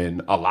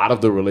when a lot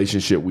of the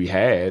relationship we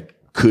had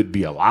could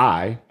be a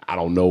lie? I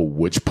don't know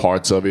which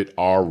parts of it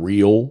are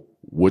real,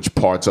 which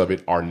parts of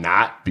it are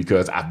not,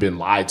 because I've been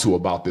lied to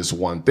about this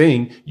one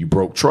thing. You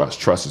broke trust.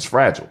 Trust is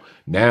fragile.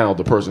 Now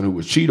the person who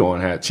was cheated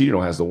on has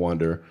to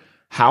wonder,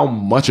 how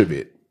much of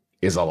it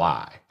is a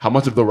lie? How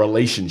much of the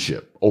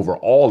relationship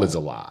overall is a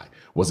lie?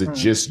 Was it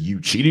just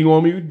you cheating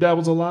on me that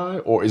was a lie?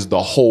 Or is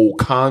the whole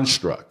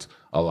construct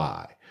a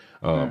lie?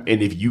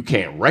 And if you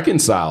can't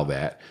reconcile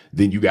that,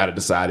 then you got to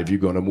decide if you're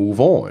going to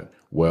move on.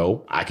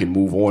 Well, I can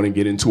move on and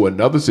get into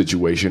another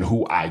situation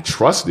who I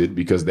trusted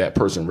because that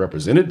person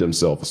represented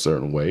themselves a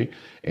certain way.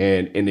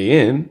 And in the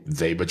end,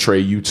 they betray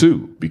you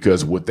too,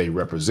 because what they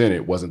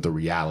represented wasn't the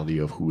reality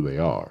of who they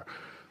are.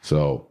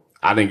 So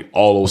I think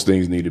all those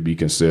things need to be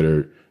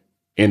considered.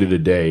 End of the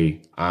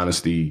day,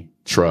 honesty,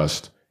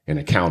 trust, and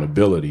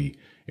accountability.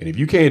 And if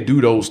you can't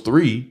do those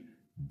three,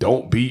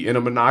 don't be in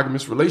a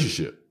monogamous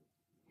relationship.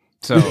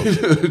 So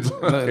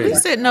you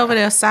sitting over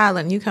there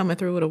silent, you coming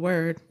through with a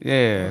word.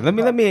 Yeah.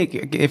 Let me,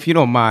 if you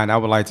don't mind, I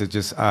would like to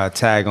just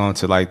tag on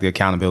to like the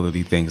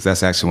accountability things.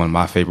 That's actually one of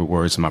my favorite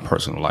words in my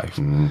personal life.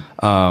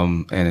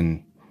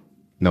 And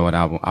no,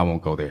 I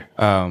won't go there.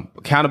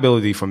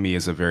 Accountability for me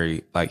is a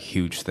very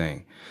huge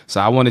thing.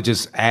 So I want to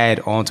just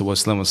add on to what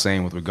Slim was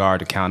saying with regard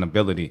to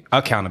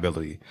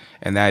accountability,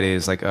 and that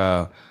is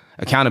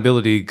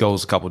accountability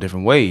goes a couple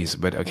different ways,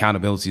 but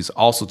accountability is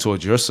also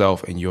towards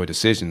yourself and your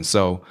decisions.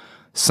 So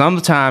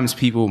sometimes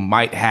people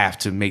might have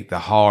to make the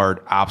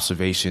hard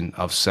observation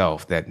of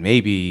self that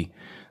maybe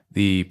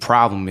the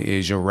problem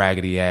is your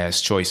raggedy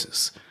ass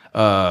choices.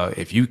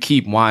 If you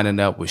keep winding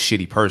up with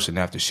shitty person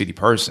after shitty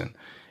person,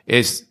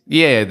 it's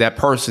that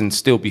person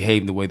still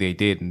behaving the way they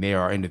did, and they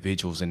are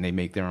individuals and they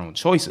make their own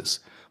choices.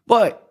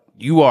 But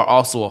you are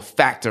also a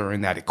factor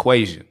in that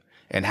equation,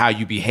 and how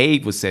you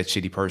behave with said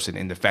shitty person,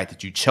 and the fact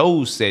that you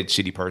chose said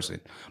shitty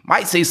person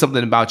might say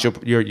something about your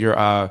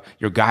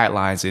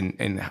guidelines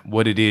and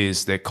what it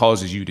is that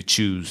causes you to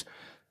choose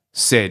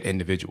said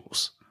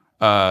individuals.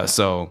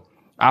 So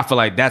I feel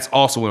like that's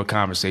also a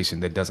conversation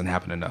that doesn't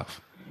happen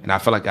enough. And I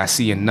feel like I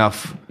see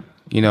enough,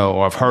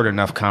 or I've heard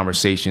enough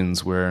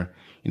conversations where,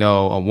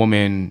 a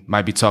woman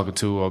might be talking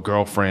to a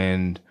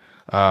girlfriend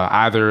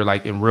either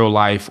like in real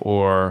life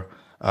or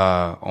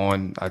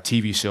on a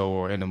TV show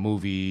or in a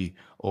movie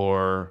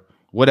or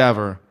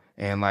whatever.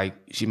 And like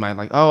she might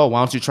like, oh,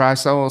 why don't you try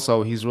so and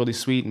so? He's really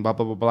sweet and blah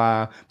blah blah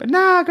blah. But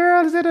nah,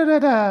 girl, da da da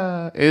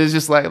da. It's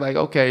just like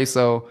okay,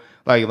 so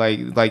like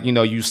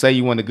you say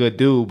you want a good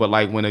dude, but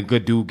like when a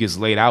good dude gets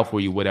laid out for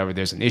you, whatever,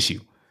 there's an issue.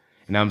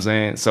 You know what I'm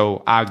saying?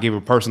 So I'll give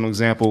a personal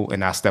example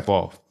and I step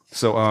off.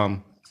 So I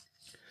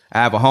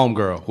have a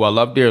homegirl who I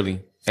love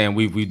dearly, and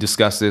we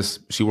discussed this.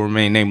 She will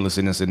remain nameless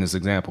in this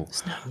example.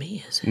 It's not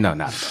me, is it? No,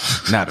 not at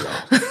all. Not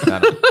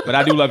at all. But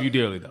I do love you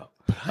dearly, though.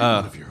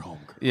 One of your homegirls.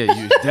 Yeah,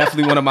 you're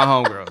definitely one of my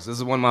homegirls. This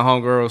is one of my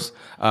homegirls,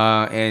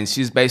 and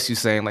she's basically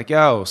saying like,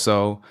 "Yo,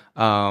 so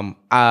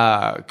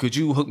could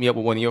you hook me up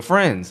with one of your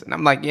friends?" And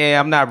I'm like, "Yeah,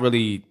 I'm not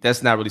really.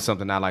 That's not really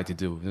something I like to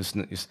do. It's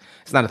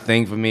not a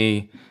thing for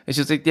me. It's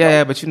just like,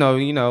 yeah, but you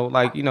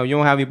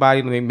don't have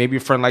anybody. Maybe a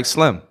friend like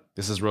Slim.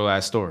 This is a real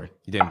ass story.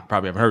 You didn't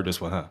probably have heard this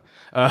one,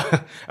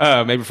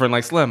 huh? Maybe a friend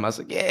like Slim. I was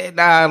like, yeah,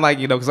 nah, like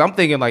because I'm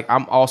thinking like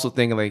I'm also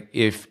thinking like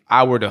if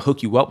I were to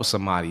hook you up with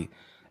somebody,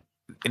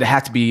 it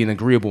had to be an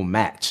agreeable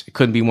match. It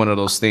couldn't be one of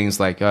those things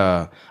like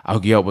I'll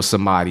hook you up with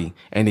somebody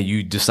and then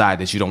you decide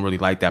that you don't really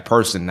like that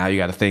person. Now you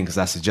got to think because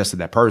I suggested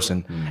that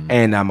person,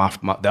 and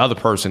the other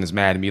person is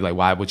mad at me like,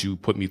 why would you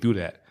put me through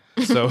that?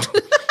 So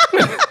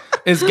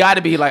it's got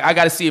to be like I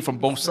got to see it from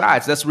both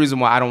sides. That's the reason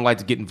why I don't like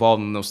to get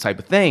involved in those type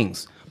of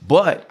things.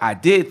 But I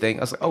did think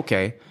I was like,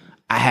 okay,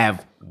 I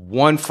have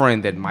one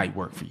friend that might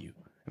work for you.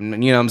 You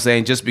know what I'm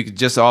saying?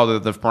 Just all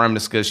the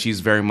parameters, because she's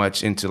very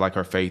much into like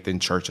her faith in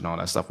church and all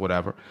that stuff,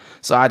 whatever.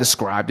 So I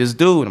described this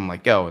dude. I'm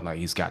like, yo, like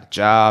he's got a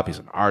job. He's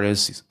an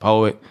artist. He's a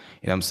poet.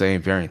 You know what I'm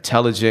saying? Very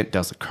intelligent.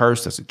 Doesn't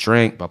curse. Doesn't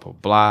drink. Blah blah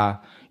blah.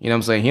 You know what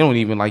I'm saying? He don't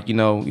even like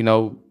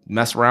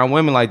mess around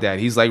women like that.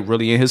 He's like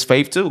really in his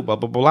faith too. Blah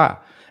blah blah.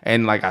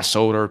 And like I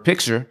showed her a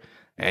picture,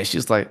 and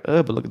she's like,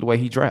 but look at the way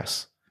he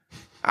dressed.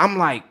 I'm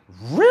like,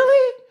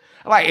 really?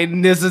 Like,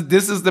 and this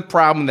is the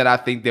problem that I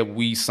think that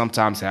we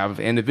sometimes have of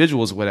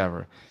individuals,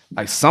 whatever.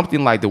 Like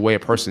something like the way a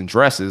person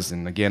dresses,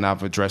 and again,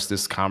 I've addressed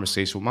this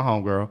conversation with my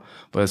homegirl,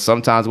 but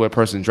sometimes the way a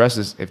person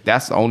dresses, if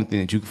that's the only thing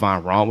that you can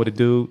find wrong with a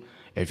dude,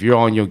 if you're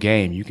on your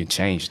game, you can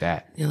change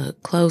that. Yeah,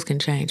 look, clothes can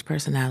change,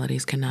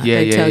 personalities cannot. Yeah,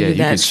 they tell you you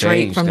can that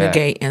straight from change the that.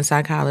 gate in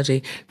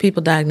psychology.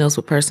 People diagnosed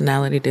with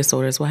personality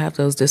disorders will have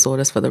those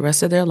disorders for the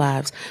rest of their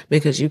lives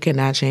because you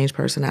cannot change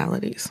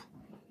personalities.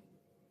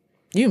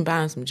 You can buy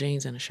them some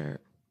jeans and a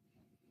shirt.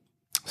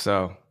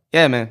 So,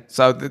 yeah, man.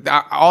 So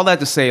all that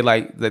to say,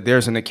 like, that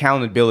there's an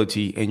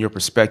accountability in your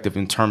perspective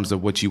in terms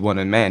of what you want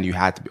in a man. You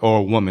have to be, or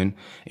a woman.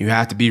 You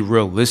have to be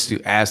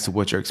realistic as to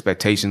what your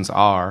expectations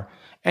are.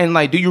 And,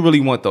 like, do you really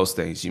want those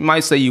things? You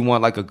might say you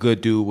want, like, a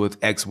good dude with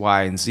X,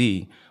 Y, and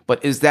Z.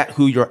 But is that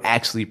who you're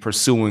actually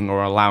pursuing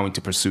or allowing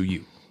to pursue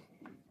you?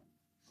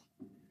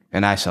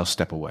 And I shall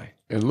step away.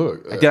 And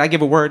look. Did I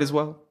give a word as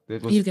well?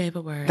 You gave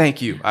a word.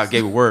 Thank you. I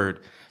gave a word.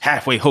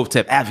 Halfway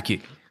Hotep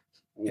advocate.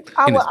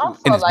 I in would this-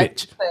 also in this like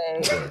bitch. to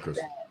say Go ahead, Chris.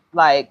 that,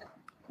 like,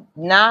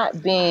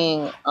 not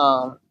being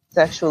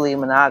sexually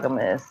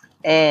monogamous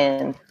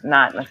and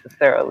not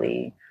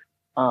necessarily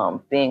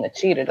being a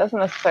cheater doesn't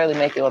necessarily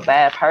make you a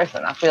bad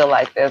person. I feel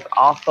like there's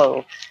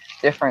also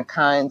different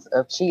kinds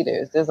of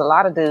cheaters. There's a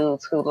lot of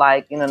dudes who,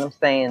 like, you know what I'm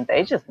saying,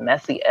 they just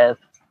messy as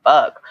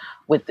fuck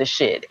with the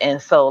shit.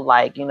 And so,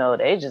 like, you know,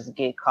 they just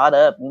get caught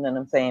up, you know what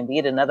I'm saying, be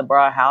at another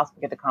broad house,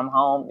 forget to come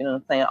home, you know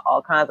what I'm saying,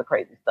 all kinds of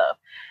crazy stuff.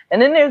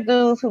 And then there's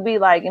dudes who be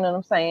like, you know what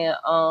I'm saying,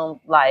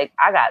 like,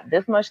 I got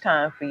this much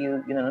time for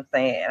you, you know what I'm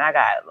saying, and I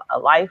got a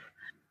life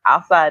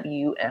outside of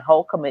you and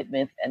whole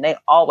commitments, and they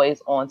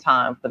always on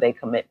time for their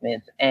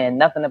commitments, and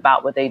nothing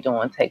about what they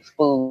doing takes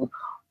food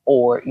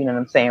or, you know what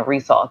I'm saying,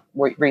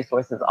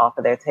 resources off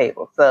of their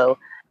table. So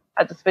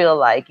I just feel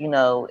like, you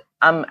know,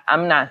 I'm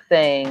not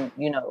saying,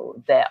 you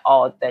know, that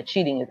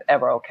cheating is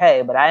ever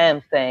okay, but I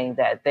am saying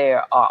that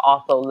there are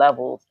also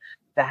levels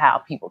to how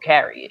people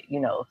carry it, you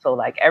know. So,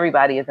 like,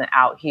 everybody isn't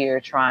out here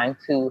trying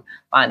to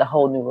find a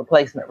whole new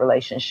replacement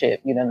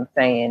relationship, you know what I'm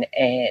saying?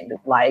 And,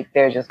 like,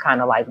 they're just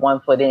kind of like one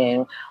foot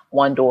in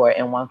one door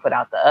and one foot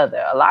out the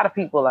other. A lot of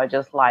people are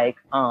just like,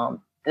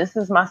 this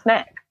is my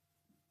snack.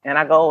 And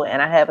I go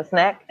and I have a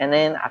snack, and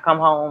then I come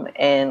home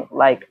and,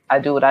 like, I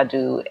do what I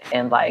do,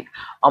 and, like,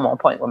 I'm on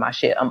point with my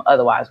shit. I'm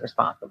otherwise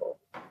responsible.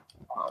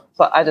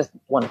 So I just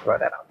want to throw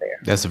that out there.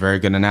 That's a very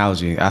good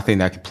analogy. I think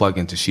that could plug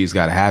into She's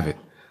Gotta Have It,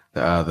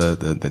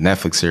 the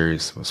Netflix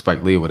series with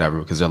Spike Lee or whatever,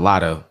 because there are a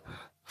lot of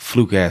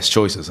fluke ass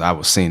choices I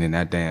was seeing in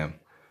that damn.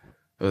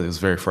 It was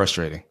very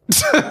frustrating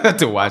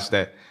to watch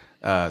that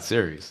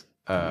series.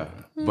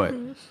 But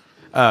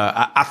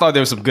I thought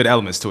there were some good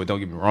elements to it. Don't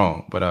get me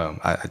wrong, but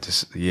I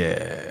just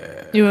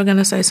You were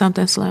gonna say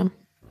something, Slim,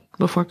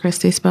 before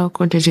Christy spoke,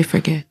 or did you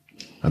forget?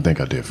 I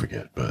think I did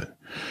forget, but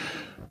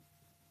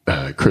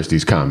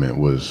Christy's comment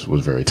was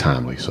very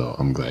timely, so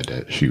I'm glad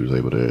that she was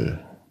able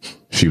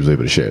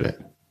to share that.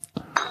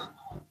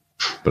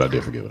 But I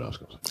did forget what I was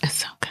going to say.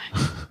 It's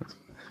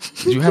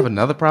okay. Did you have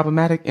another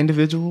problematic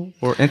individual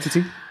or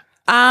entity?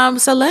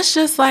 So let's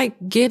just, like,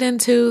 get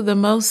into the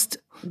most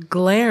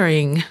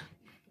glaring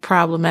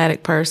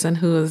problematic person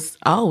who is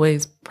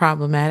always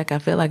problematic. I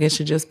feel like it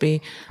should just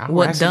be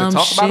About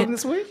him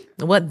this week?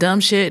 what dumb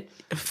shit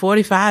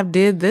 45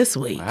 did this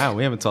week. Wow,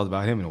 we haven't talked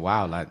about him in a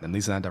while, like, at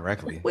least not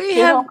directly. We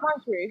have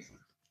countries.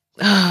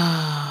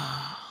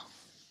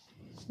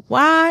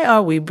 Why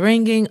are we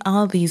bringing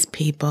all these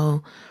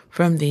people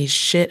from these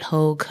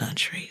shithole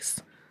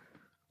countries?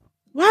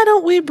 Why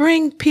don't we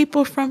bring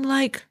people from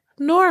like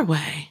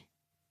Norway?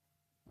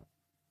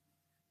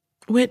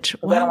 They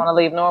don't want to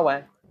leave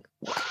Norway.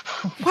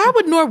 Why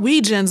would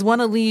Norwegians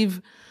want to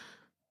leave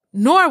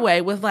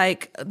Norway with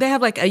like, they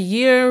have like a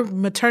year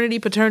maternity,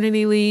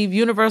 paternity leave,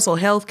 universal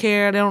health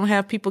care. They don't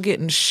have people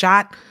getting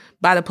shot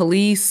by the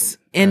police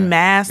en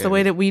masse the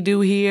way that we do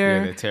here.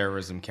 Yeah, their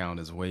terrorism count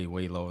is way,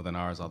 way lower than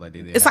ours. All they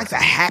did. It's like the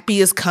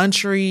happiest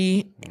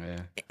country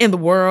in the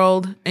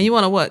world. And you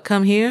want to what?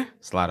 Come here?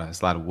 It's a lot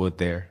of wood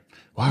there.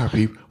 Why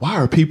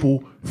are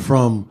people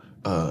from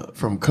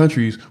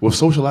countries with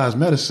socialized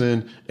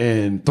medicine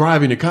and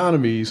thriving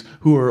economies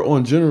who are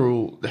on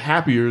general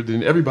happier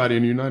than everybody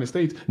in the United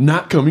States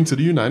not coming to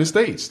the United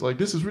States? Like,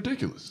 this is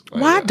ridiculous.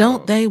 Like, why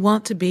don't they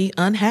want to be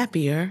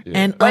unhappier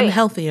and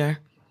unhealthier?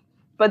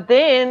 But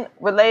then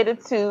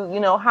related to,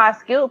 high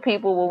skilled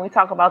people, when we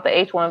talk about the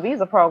H-1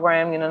 visa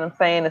program, you know what I'm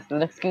saying? It's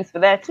an excuse for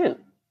that too.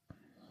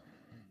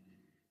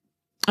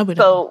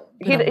 So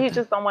he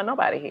just don't want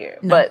nobody here.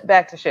 No. But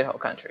back to shithole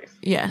countries.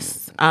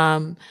 Yes.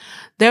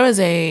 There was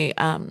a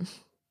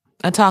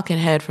talking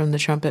head from the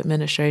Trump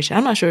administration.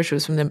 I'm not sure if she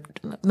was from the,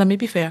 let me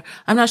be fair.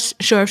 I'm not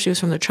sure if she was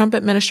from the Trump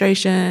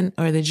administration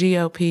or the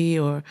GOP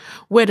or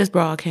where this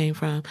broad came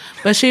from.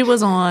 But she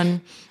was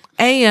on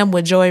AM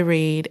with Joy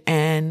Reid,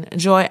 and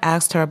Joy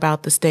asked her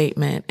about the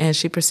statement, and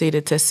she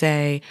proceeded to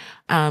say,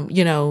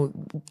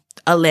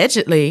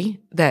 allegedly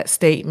that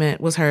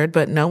statement was heard,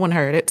 but no one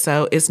heard it.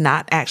 So it's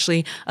not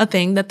actually a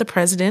thing that the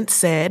president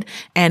said.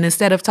 And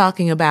instead of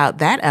talking about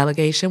that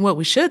allegation, what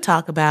we should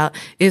talk about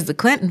is the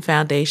Clinton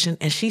Foundation.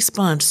 And she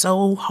spun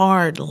so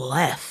hard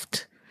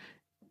left.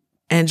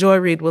 And Joy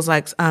Reid was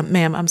like,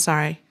 ma'am, I'm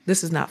sorry.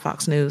 This is not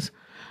Fox News.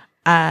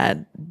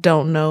 I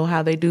don't know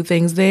how they do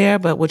things there,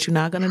 but what you're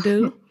not going to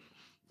do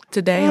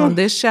today on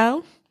this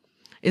show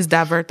is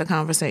divert the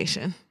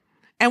conversation.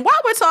 And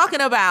while we're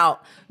talking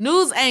about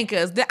news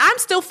anchors, I'm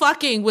still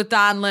fucking with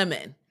Don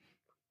Lemon.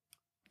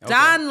 Okay.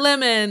 Don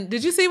Lemon,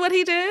 did you see what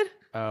he did?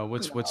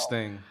 Which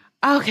thing?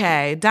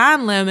 Okay,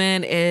 Don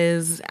Lemon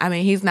is,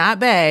 he's not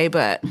bae,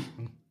 but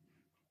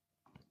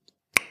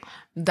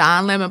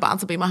Don Lemon about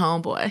to be my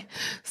homeboy.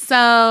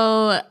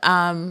 So,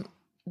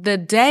 the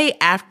day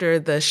after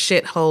the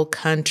shithole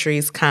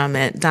countries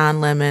comment, Don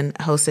Lemon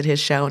hosted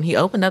his show, and he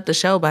opened up the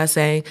show by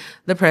saying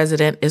the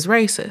president is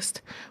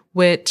racist,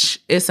 which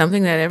is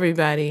something that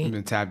everybody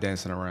been tap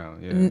dancing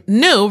around,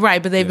 knew,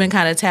 right? But they've been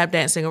kind of tap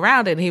dancing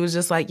around it. And he was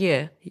just like,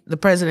 yeah, the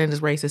president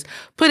is racist.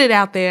 Put it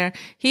out there.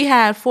 He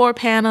had 4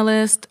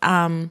 panelists.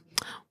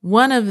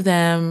 One of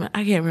them,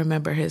 I can't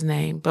remember his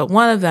name, but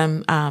one of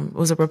them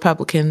was a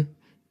Republican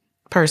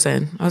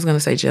person. I was going to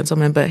say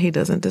gentleman, but he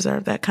doesn't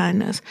deserve that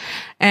kindness.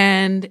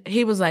 And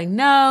he was like,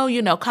 no,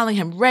 calling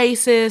him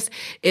racist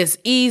is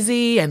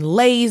easy and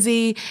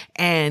lazy.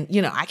 And,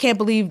 I can't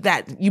believe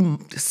that you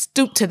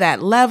stooped to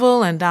that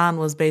level. And Don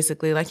was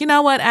basically like, you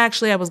know what?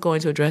 Actually, I was going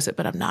to address it,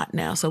 but I'm not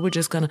now. So we're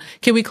just can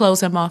we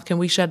close him off? Can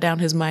we shut down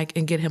his mic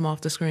and get him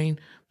off the screen,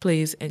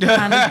 please? And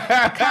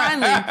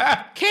kindly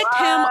kicked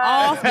him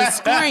off the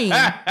screen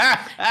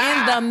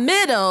in the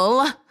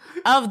middle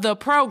of the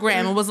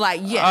program and was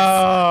like,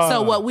 yes.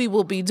 So what we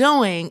will be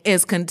doing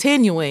is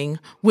continuing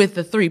with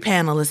the 3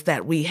 panelists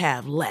that we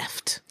have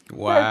left.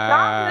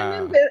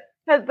 Wow.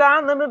 Has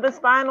Don Lemon been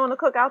spying on the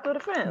Cookout through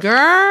the fence? Girl.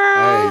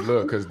 Hey,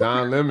 look, because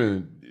Don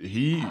Lemon,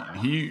 he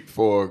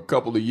for a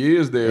couple of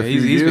years there,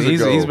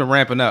 he's been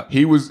ramping up.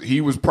 He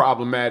was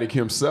problematic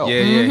himself.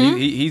 Yeah, yeah.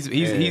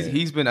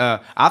 He's been.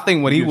 I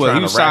think when he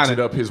was ratchet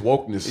up his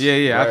wokeness.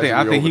 Yeah.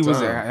 I think he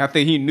was. I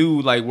think he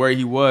knew like where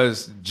he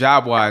was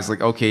job wise.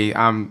 Like, okay,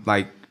 I'm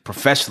like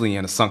professionally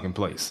in a sunken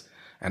place.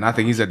 And I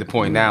think he's at the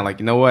point now, like,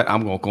 you know what?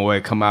 I'm gonna go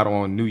ahead and come out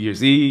on New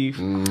Year's Eve.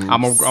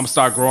 I'm gonna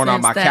start growing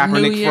out my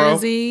Kaepernick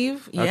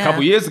fro. A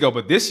couple years ago,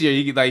 but this year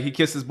he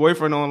kissed his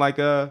boyfriend on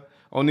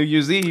on New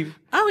Year's Eve.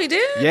 Oh, he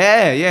did?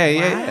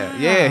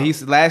 Yeah.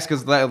 He's last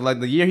because like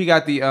the year he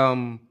got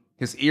the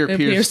his ear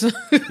pierced.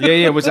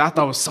 Which I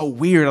thought was so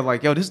weird. I'm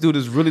like, yo, this dude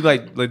is really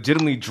like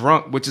legitimately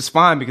drunk, which is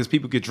fine because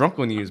people get drunk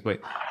on New Year's, but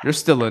you're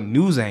still a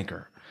news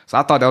anchor. So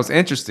I thought that was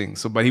interesting.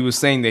 So, but he was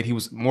saying that he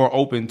was more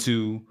open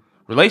to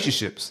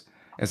relationships.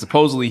 And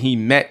supposedly he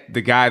met the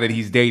guy that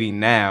he's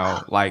dating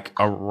now, like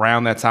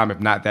around that time,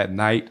 if not that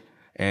night.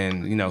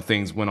 And,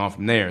 things went on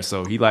from there.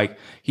 So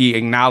he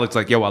acknowledged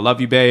like, yo, I love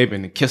you, babe.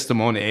 And kissed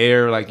him on the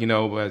air, like,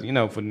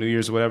 for New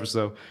Year's or whatever.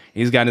 So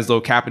he's got his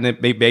little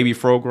Kaepernick baby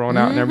fro growing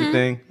out and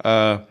everything.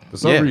 For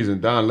some reason,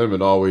 Don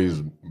Lemon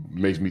always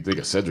makes me think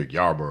of Cedric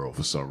Yarborough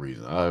for some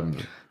reason.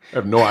 I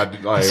have no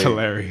idea. Like, That's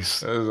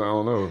hilarious. I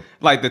don't know.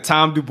 Like the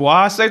Tom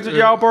Dubois Cedric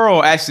Yarborough,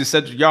 or actually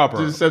Cedric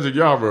Yarborough? Just Cedric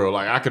Yarborough.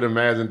 Like I could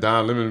imagine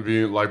Don Lemon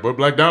being like, but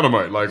Black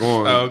Dynamite, like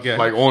on,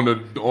 like on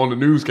the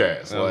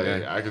newscast.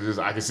 Okay. Like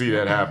I can see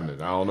that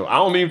happening. I don't know. I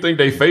don't even think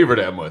they favor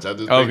that much. I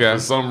just think for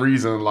some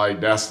reason,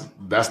 like that's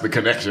the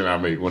connection I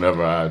make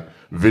whenever I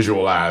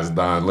visualize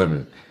Don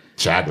Lemon.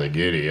 Chocolate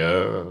Giddy.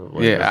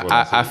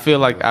 I feel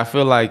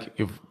like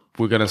if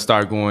we're gonna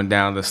start going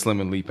down the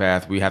Slim and Lee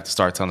path, we have to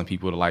start telling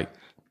people to like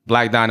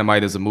Black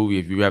Dynamite is a movie.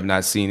 If you have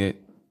not seen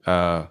it,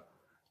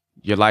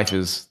 your life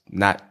is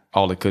not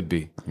all it could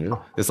be. Yeah.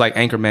 It's like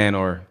Anchorman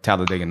or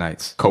Talladega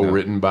Nights.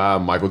 Co-written by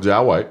Michael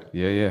Jai White.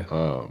 Yeah.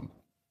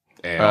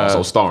 And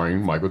also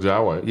starring Michael Jai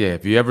White. Yeah,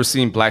 if you ever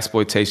seen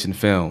blaxploitation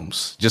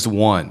films, just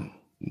one,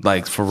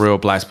 like for real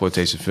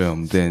blaxploitation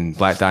film, then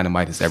Black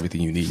Dynamite is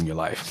everything you need in your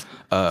life.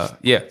 Would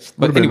But have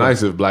been anyway,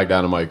 nice if Black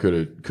Dynamite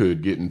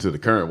could get into the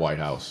current White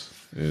House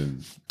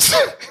and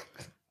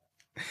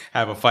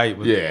have a fight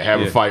with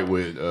a fight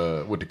with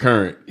the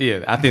current.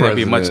 Yeah, I think that'd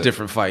be a much president.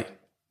 different fight.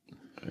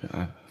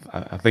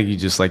 I think you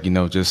just like,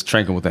 just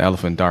trank him with the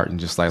elephant dart and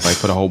just like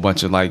put a whole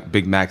bunch of like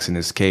Big Macs in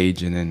his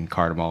cage and then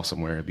cart him off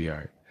somewhere. It'd be all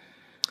right.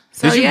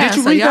 So Did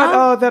you read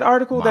that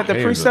article My that the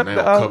hands precept are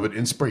now covered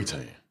in spray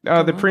tan.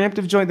 the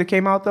preemptive joint that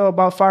came out though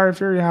about Fire and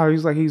Fury, how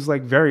he's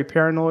like very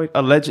paranoid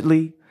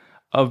allegedly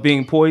of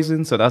being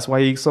poisoned, so that's why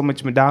he eats so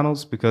much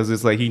McDonald's, because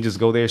it's like he can just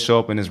go there, show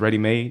up and it's ready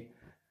made,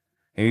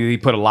 and he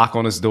put a lock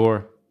on his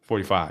door.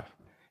 45.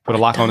 Put a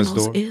lock on his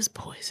door. Is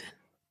poison.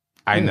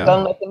 I know.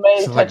 Don't let the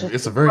maid touch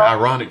It's a very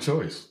ironic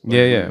choice.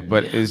 Yeah,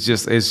 but it's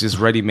just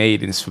ready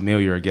made and it's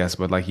familiar, I guess.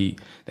 But like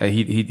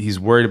he's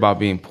worried about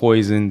being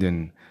poisoned,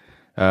 and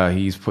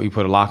he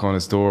put a lock on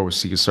his door, which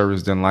Secret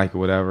Service didn't like or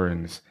whatever.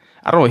 And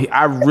I don't know.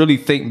 I really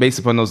think based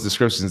upon those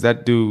descriptions,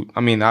 that dude. I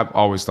mean, I've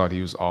always thought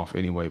he was off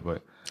anyway,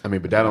 but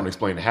but that don't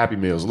explain the Happy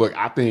Meals. Look,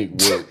 I think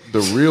what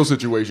the real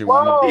situation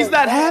he's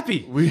not happy.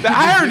 The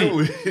irony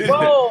is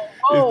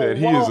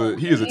that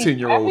he is a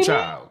 10-year-old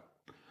child.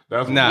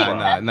 That's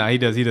Nah. He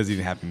doesn't eat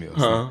Happy Meals.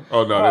 Huh?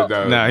 Oh no,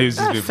 Nah, he was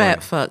just That being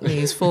fat funny. fuck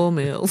needs full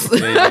meals.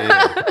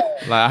 Yeah.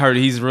 Like I heard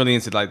he's really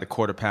into like the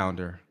quarter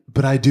pounder.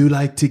 But I do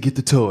like to get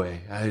the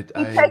toy. He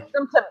takes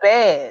them to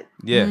bed.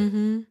 Yeah,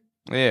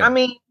 yeah. I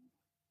mean,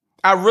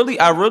 I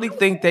really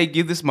think they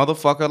give this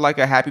motherfucker like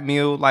a Happy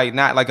Meal, like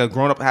not like a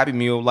grown up Happy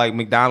Meal like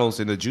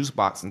McDonald's in a juice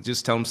box, and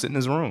just tell him to sit in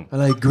his room. I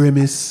like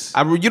Grimace.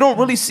 You don't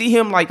really see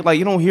him like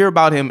you don't hear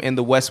about him in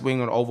the West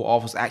Wing or the Oval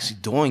Office actually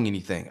doing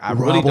anything. I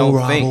really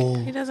don't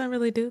think. He doesn't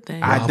really do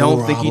things. I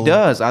don't think he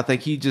does. I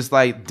think he just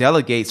like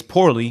delegates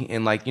poorly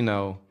and like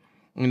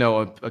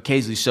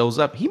occasionally shows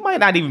up. He might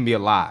not even be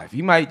alive.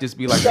 He might just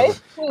be like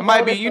it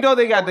might be.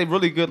 They got the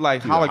really good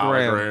like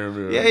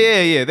hologram.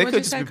 Yeah. They What'd could you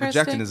just say, be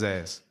projecting Christy?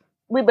 his ass.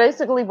 we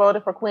basically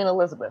voted for Queen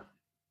Elizabeth.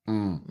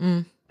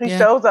 Mm, He yeah.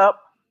 shows up.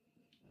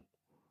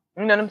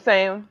 You know what I'm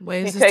saying?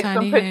 Waves He his takes some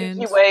tiny pictures.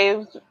 He hands.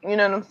 waves. You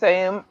know what I'm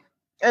saying?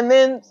 And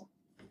then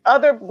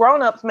other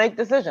grown-ups make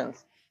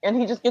decisions, and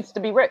he just gets to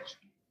be rich.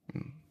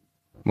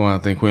 Well, I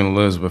think Queen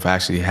Elizabeth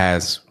actually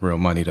has real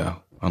money though,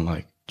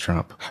 unlike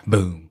Trump.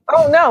 Boom.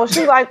 Oh no,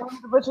 she's like one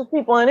of the richest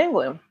people in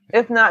England,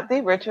 if not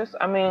the richest.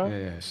 I mean,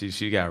 Yeah,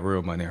 she got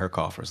real money in her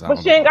coffers. I but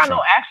don't she know ain't about got no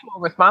Trump.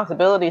 actual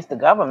responsibilities to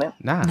government.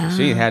 Nah,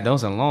 she ain't had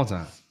those in a long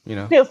time.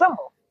 Still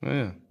simple.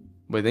 Yeah,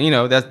 but then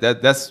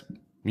that's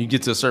you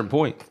get to a certain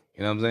point.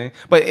 You know what I'm saying?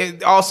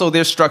 But also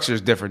their structure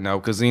is different though,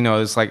 because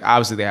it's like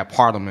obviously they have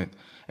parliament,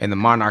 and the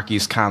monarchy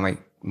is kind of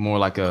like more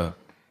like a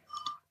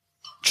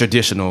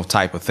traditional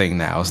type of thing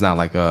now. It's not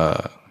like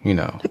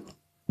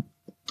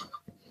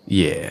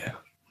yeah,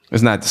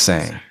 it's not the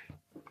same.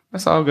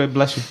 That's all good.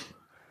 Bless you.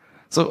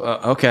 So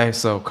okay,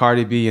 so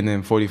Cardi B and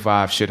then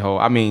 45 shithole.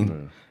 I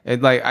mean,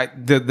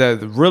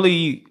 the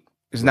really.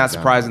 It's not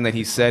surprising that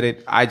he said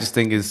it. I just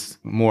think it's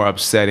more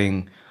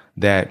upsetting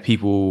that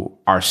people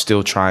are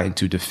still trying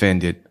to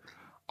defend it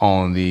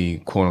on the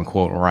quote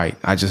unquote right.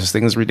 I just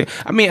think it's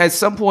ridiculous. I mean, at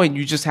some point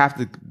you just have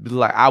to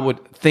I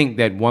would think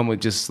that one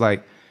would just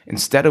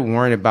instead of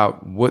worrying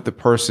about what the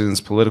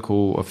person's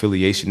political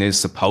affiliation is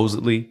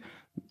supposedly,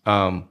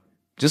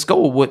 just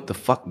go with what the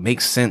fuck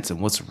makes sense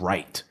and what's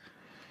right.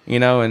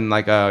 And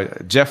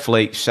Jeff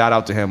Flake, shout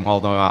out to him,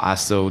 although I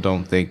still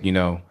don't think,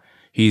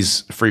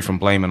 he's free from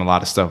blaming a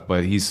lot of stuff,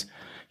 but he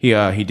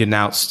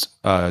denounced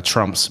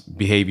Trump's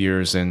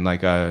behaviors, and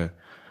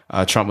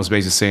Trump was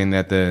basically saying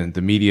that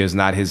the media is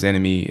not his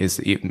enemy, it's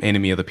the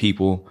enemy of the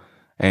people.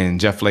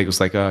 And Jeff Flake was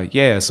like,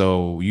 yeah,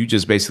 so you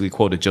just basically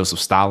quoted Joseph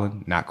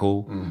Stalin, not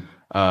cool.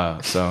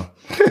 So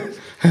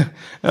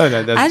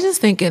I just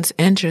think it's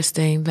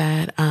interesting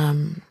that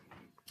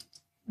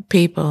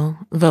people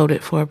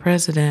voted for a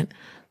president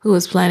who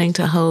is planning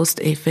to host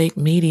a fake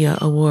media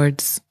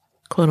awards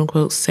quote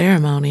unquote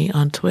ceremony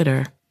on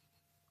Twitter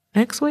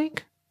next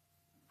week.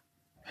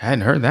 I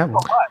hadn't heard that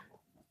one.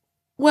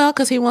 Well,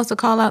 because he wants to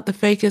call out the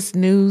fakest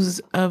news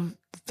of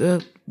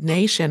the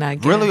nation, I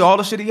guess. Really, all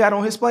the shit he got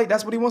on his plate,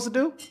 that's what he wants to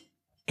do?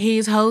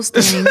 He's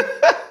hosting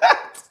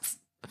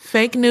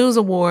fake news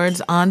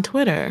awards on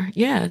Twitter.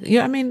 Yeah.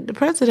 I mean, the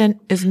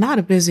president is not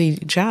a busy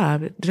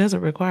job. It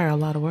doesn't require a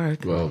lot of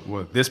work. Well,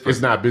 this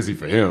it's not busy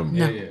for him.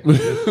 No.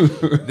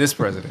 this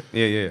president.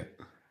 Yeah.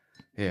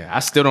 I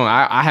still don't.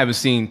 I haven't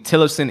seen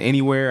Tillerson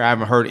anywhere. I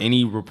haven't heard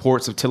any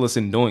reports of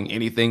Tillerson doing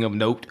anything of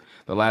note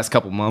the last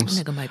couple months.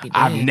 That nigga might be dead.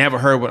 I've never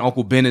heard what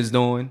Uncle Ben is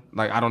doing.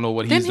 Like, I don't know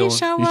what he's Didn't he doing.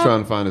 show He's up?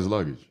 trying to find his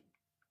luggage.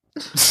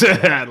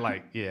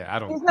 I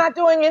don't. He's not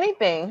doing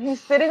anything.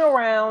 He's sitting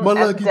around My at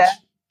the luggage. desk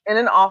in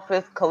an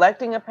office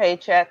collecting a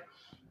paycheck.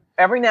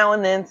 Every now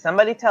and then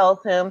somebody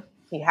tells him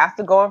he has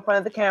to go in front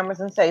of the cameras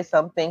and say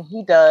something.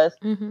 He does.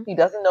 Mhm. He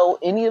doesn't know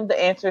any of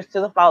the answers to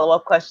the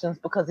follow-up questions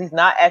because he's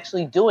not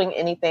actually doing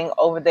anything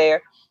over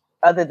there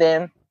other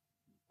than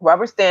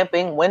rubber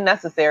stamping when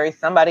necessary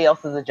somebody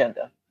else's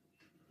agenda.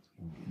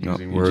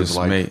 Using you words just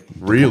like made-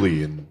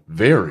 really and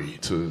very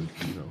to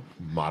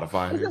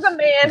modify. This his is a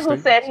man who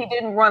statements. said he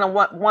didn't want to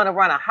run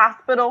a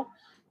hospital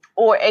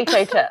or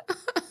HHS.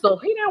 So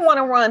if he didn't want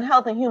to run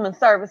Health and Human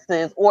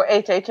Services or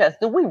HHS,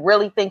 do we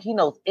really think he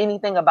knows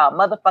anything about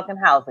motherfucking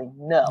housing?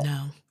 No.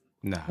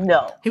 Nah.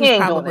 He was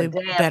ain't probably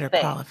doing a damn better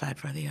thing. qualified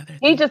for the other He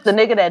thing. just the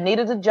nigga that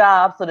needed a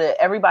job so that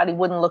everybody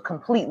wouldn't look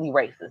completely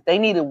racist. They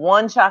needed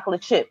one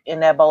chocolate chip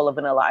in that bowl of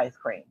vanilla ice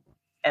cream.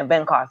 And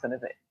Ben Carson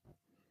is it.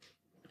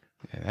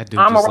 Yeah, that dude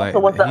Omarosa just like,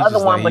 was the he's other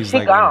just one, like, but he's she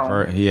like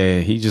gone.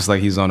 he just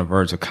like he's on the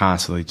verge of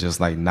constantly just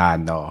like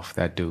nodding off.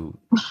 That dude.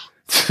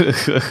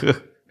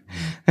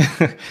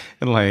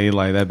 and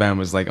like that band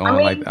was like on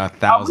like Are we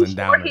 $1,000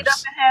 sure he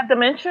doesn't have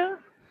dementia?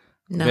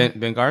 No.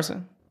 Ben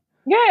Carson?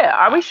 Yeah.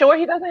 Are we sure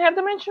he doesn't have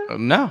dementia?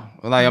 No,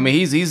 like I mean,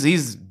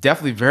 he's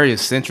definitely very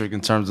eccentric in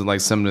terms of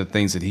like some of the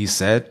things that he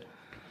said.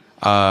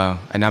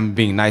 And I'm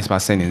being nice by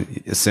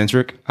saying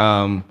eccentric.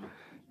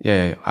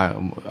 Yeah,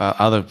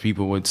 other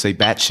people would say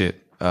batshit,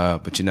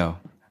 but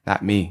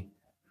not me.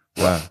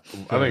 Well,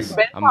 I think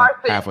Ben I'm a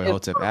Carson halfway is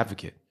hotep proof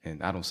advocate,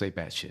 and I don't say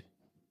batshit.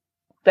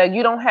 that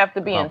you don't have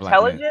to be About black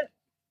men. intelligent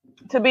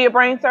to be a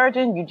brain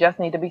surgeon. You just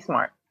need to be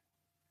smart.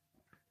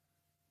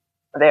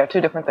 They are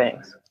two different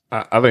things.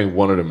 I think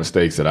one of the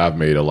mistakes that I've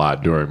made a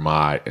lot during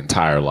my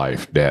entire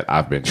life that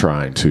I've been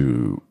trying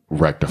to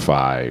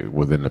rectify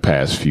within the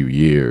past few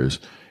years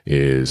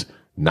is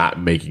not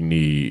making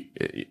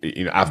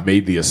I've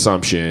made the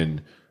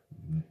assumption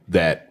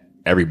that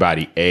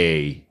everybody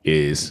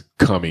is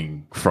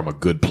coming from a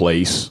good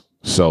place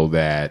so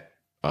that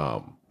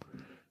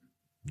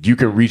you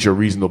can reach a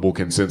reasonable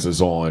consensus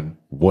on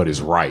what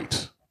is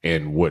right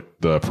and what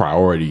the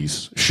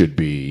priorities should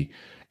be.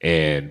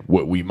 And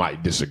what we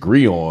might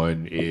disagree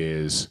on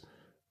is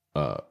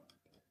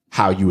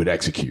how you would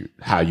execute,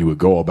 how you would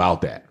go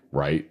about that,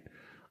 right?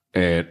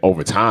 And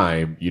over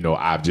time,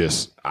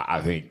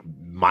 I think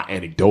my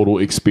anecdotal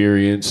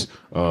experience,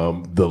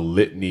 the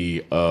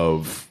litany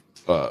of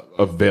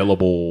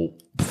available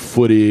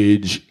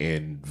footage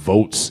and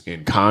votes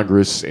in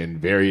Congress and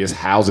various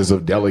houses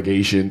of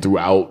delegation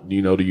throughout, the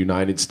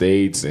United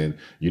States and,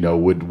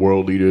 with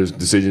world leaders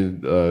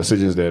decisions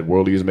that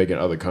world leaders make in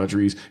other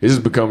countries,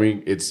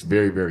 it's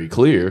very, very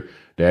clear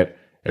that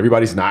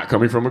everybody's not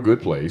coming from a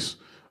good place.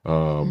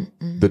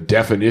 The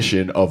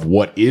definition of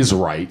what is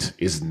right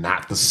is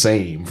not the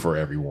same for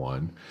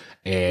everyone,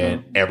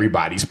 and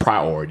everybody's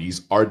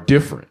priorities are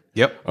different.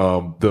 Yep.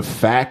 The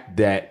fact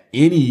that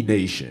any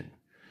nation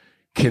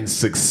can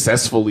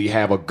successfully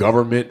have a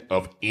government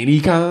of any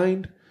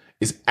kind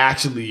is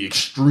actually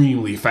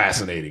extremely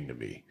fascinating to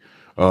me,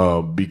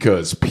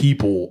 because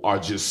people are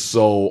just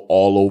so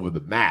all over the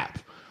map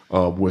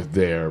with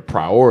their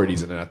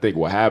priorities. And then I think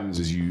what happens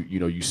is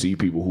you see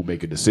people who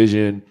make a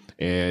decision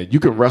and you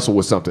can wrestle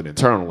with something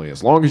internally.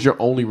 As long as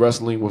you're only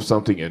wrestling with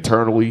something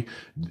internally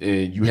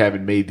and you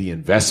haven't made the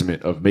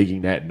investment of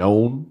making that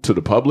known to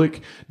the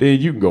public, then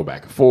you can go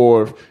back and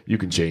forth. You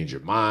can change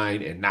your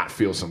mind and not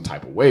feel some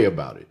type of way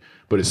about it.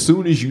 But as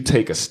soon as you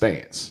take a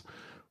stance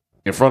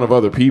in front of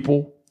other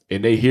people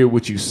and they hear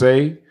what you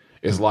say,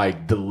 it's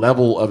like the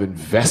level of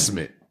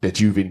investment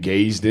that you've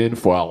engaged in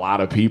for a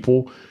lot of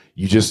people,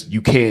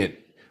 you can't,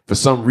 for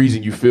some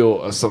reason, you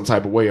feel some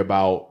type of way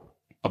about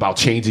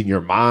changing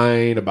your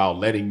mind, about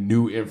letting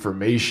new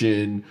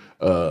information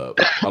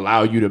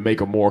allow you to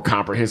make a more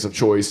comprehensive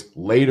choice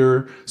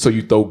later. So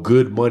you throw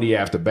good money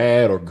after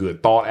bad, or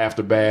good thought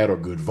after bad, or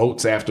good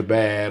votes after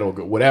bad, or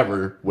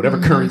whatever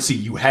currency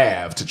you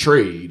have to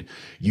trade.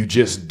 You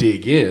just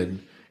dig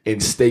in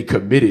and stay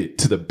committed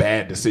to the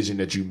bad decision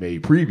that you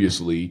made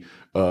previously,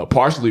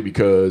 partially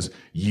because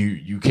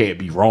you can't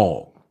be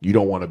wrong. You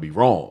don't want to be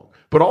wrong,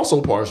 but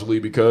also partially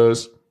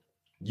because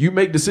you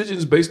make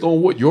decisions based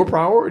on what your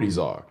priorities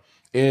are.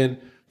 And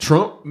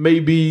Trump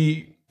may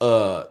be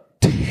a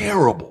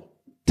terrible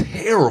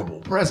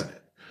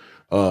president.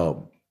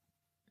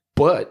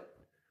 But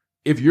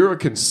if you're a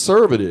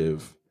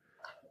conservative,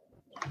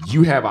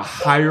 you have a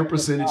higher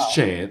percentage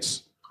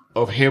chance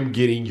of him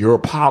getting your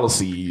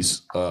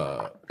policies,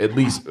 at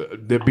least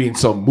there being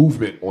some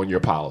movement on your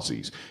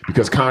policies,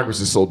 because Congress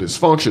is so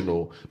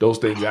dysfunctional. Those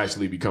things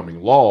actually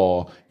becoming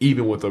law,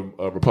 even with a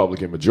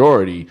Republican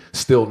majority,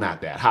 still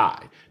not that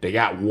high. They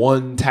got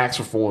one tax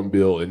reform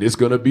bill, and it's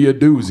going to be a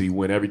doozy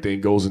when everything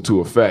goes into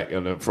effect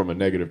and from a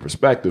negative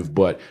perspective.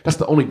 But that's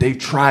the only, they've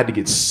tried to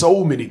get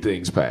so many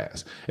things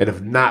passed and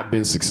have not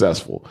been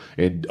successful.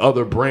 And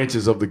other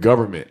branches of the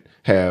government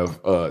have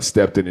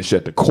stepped in and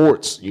shut. The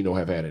courts,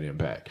 have had an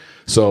impact.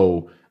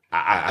 So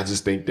I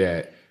just think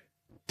that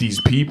these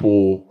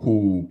people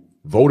who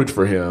voted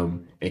for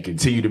him and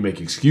continue to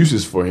make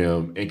excuses for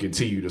him and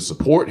continue to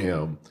support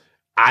him,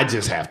 I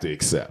just have to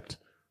accept.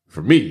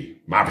 For me,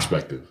 my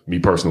perspective, me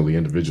personally,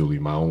 individually,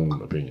 my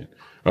own opinion.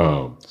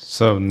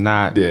 So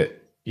not that.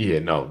 Yeah,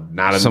 no,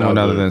 not someone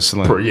another, other than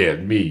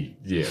Slim. Me.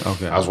 Yeah.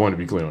 Okay. I just wanted to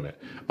be clear on that.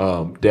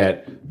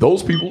 That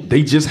those people,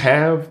 they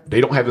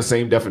don't have the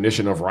same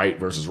definition of right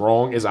versus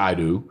wrong as I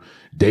do.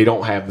 They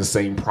don't have the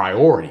same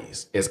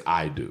priorities as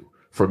I do.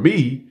 For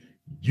me,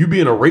 you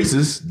being a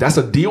racist, that's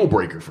a deal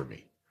breaker for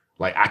me.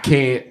 Like I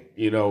can't,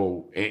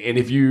 and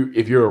if you're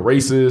a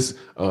racist,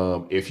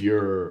 if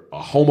you're a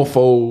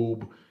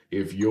homophobe,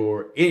 if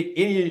you're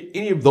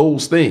any of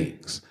those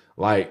things,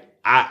 like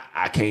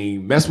I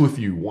can't mess with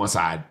you once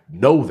I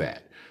know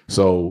that.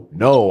 So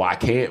no, I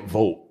can't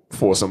vote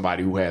for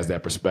somebody who has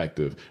that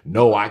perspective.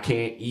 No, I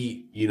can't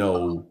eat,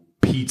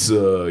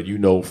 pizza,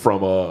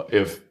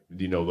 if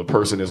the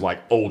person is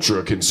like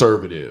ultra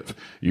conservative,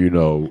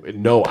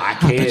 no, I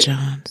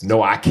can't.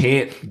 No, I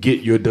can't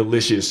get your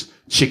delicious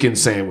chicken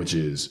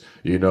sandwiches,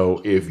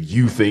 if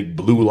you think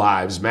blue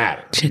lives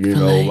matter.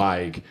 Chick-fil-A.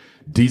 Like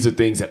these are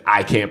things that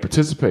I can't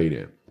participate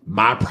in.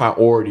 My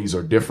priorities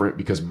are different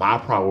because my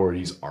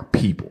priorities are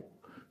people,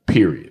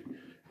 period.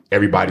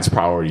 Everybody's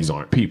priorities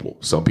aren't people.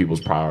 Some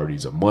people's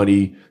priorities are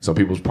money. Some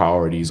people's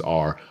priorities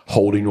are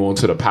holding on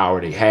to the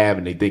power they have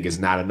and they think it's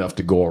not enough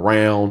to go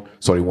around.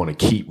 So they want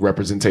to keep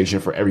representation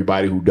for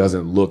everybody who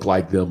doesn't look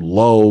like them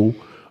low.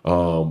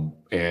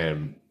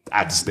 And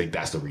I just think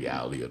that's the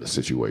reality of the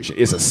situation.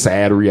 It's a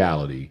sad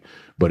reality,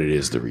 but it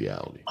is the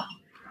reality.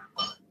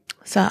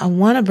 So I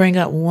want to bring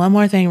up one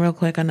more thing real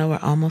quick. I know we're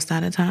almost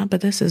out of time,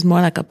 but this is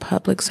more like a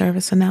public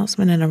service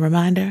announcement and a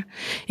reminder.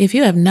 If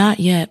you have not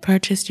yet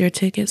purchased your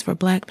tickets for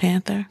Black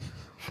Panther,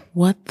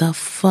 what the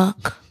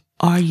fuck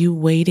are you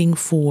waiting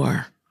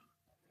for?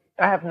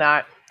 I have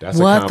not.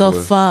 What the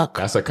fuck?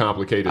 That's a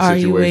complicated are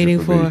you waiting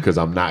situation for me because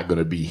I'm not going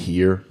to be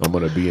here. I'm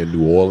going to be in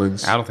New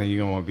Orleans. I don't think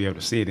you're going to be able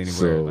to see it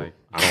anywhere.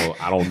 So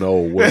I don't know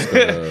what's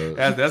gonna.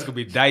 that's gonna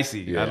be dicey.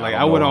 Yeah,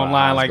 I went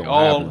online like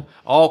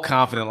all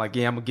confident, like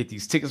I'm gonna get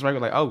these tickets right.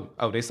 Like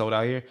oh they sold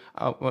out here.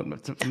 Oh, well,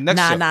 next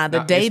show.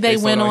 The day they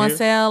went on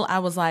sale, I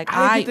was like,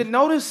 I didn't get the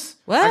notice.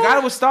 What? I got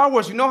it with Star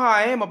Wars. You know how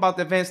I am about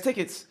the advanced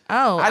tickets.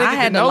 Oh, I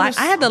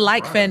had to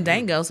like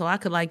Fandango so I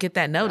could like get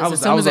that notice.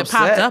 As soon as it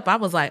popped up, I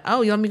was like,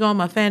 oh, you let me go on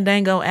my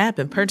Fandango app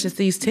and purchase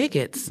these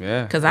tickets.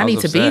 Yeah, because I need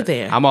to be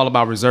there. I'm all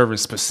about reserving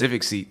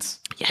specific seats.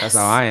 Yes. That's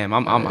how I am.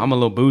 I'm a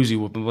little bougie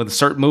with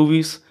certain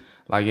movies.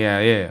 Like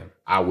yeah.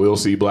 I will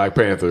see Black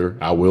Panther.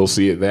 I will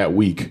see it that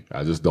week.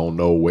 I just don't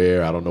know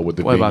where. I don't know what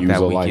the venues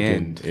are like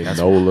in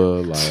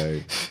NOLA.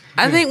 Like,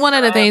 I think one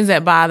of the things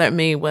that bothered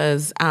me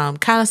was kind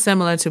of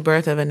similar to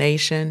Birth of a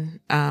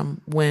Nation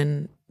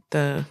when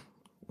the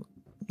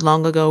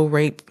long ago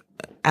rape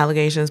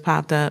allegations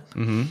popped up.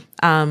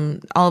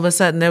 Mm-hmm. All of a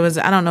sudden there was,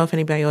 I don't know if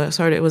anybody else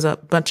heard it, it was a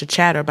bunch of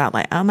chatter about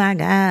like, oh my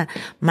God,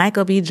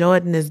 Michael B.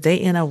 Jordan is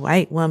dating a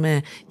white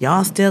woman.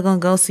 Y'all still gonna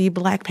go see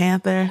Black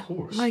Panther?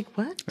 Like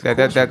what?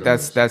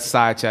 That's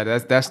side chatter.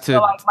 That's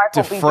to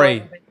defray.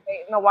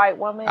 Dating a white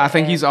woman. I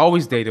think he's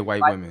always dated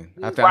white women.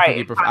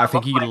 I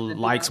think he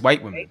likes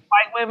white women.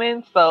 White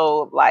women.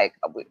 So like,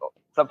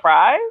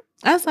 surprise.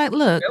 I was like,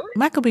 look, really?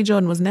 Michael B.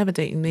 Jordan was never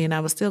dating me, and I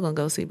was still gonna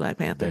go see Black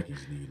Panther.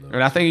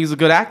 And I think he's a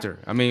good actor.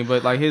 I mean,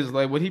 but like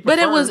what he prefers.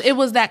 But it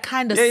was that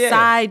kind of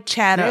side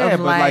chatter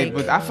of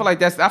but I feel like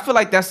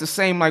that's the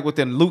same like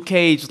within Luke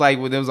Cage, like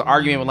when there was an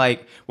argument with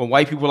like when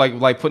white people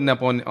like putting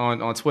up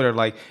on Twitter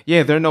like,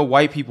 yeah, there are no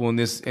white people in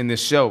this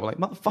show. Like,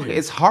 motherfucker,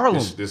 it's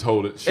Harlem. This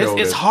whole show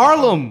it's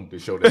Harlem. The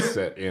show that's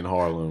set in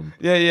Harlem.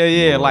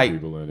 Yeah. Like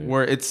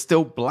where it's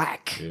still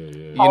black.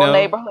 Whole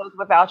neighborhoods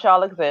without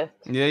y'all exist.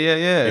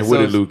 Yeah. And what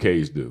did Luke Cage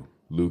do?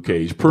 Luke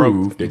Cage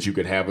proved that you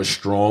could have a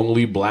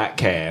strongly black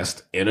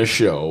cast in a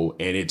show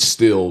and it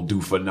still do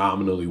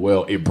phenomenally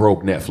well. It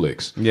broke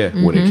Netflix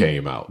when it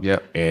came out. Yeah.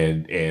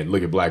 And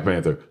look at Black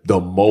Panther. The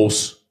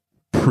most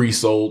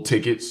pre-sold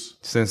tickets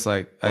since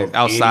like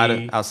outside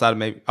of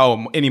maybe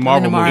any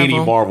Marvel movie. Any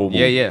Marvel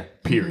movie. Yeah.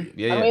 Period.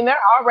 Yeah. I mean, they're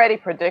already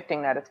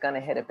predicting that it's going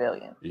to hit $1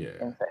 billion. Yeah.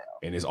 In sales.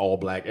 And it's all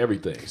black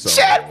everything. So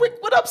Chadwick,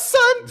 what up,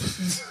 son?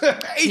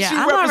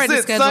 I'm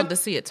already scheduled to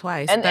see it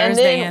twice,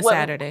 Thursday and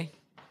Saturday.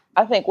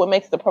 I think what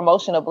makes the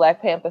promotion of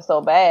Black Panther so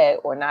bad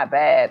or not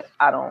bad,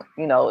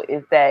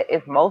 is that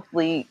it's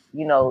mostly,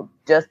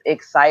 just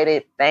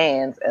excited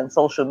fans and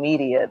social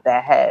media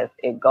that has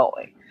it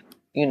going,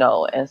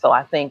 and so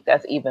I think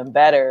that's even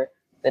better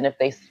than if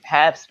they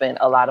have spent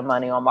a lot of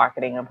money on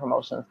marketing and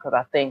promotions. Because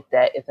I think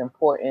that it's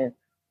important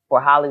for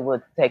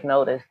Hollywood to take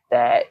notice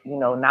that, you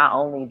know, not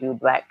only do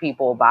Black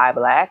people buy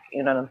Black,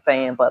 you know what I'm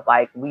saying, but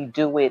like we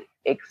do it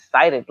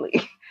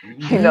excitedly,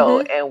 you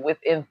know, and with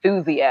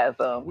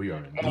enthusiasm. We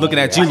are Looking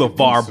at you,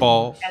 LeVar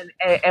Ball.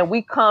 And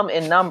we come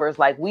in numbers.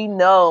 Like we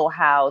know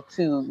how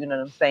to, you know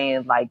what I'm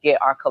saying, like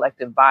get our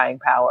collective buying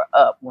power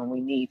up when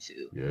we need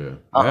to. Yeah.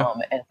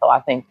 And so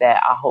I think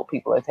that I hope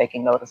people are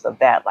taking notice of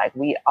that. Like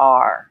we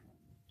are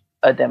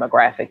a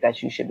demographic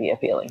that you should be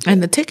appealing to.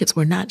 And the tickets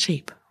were not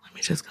cheap. Let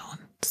me just go and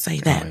say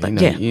that.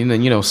 But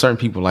you know, certain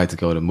people like to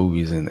go to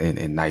movies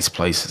in nice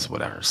places,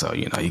 whatever. So,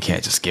 you know, you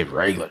can't just get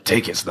regular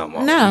tickets no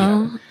more.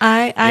 No, You know.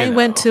 I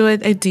went to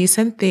a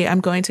decent theater. I'm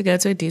going to go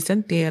to a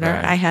decent theater.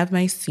 Right. I have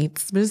my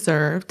seats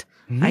reserved.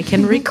 I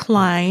can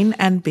recline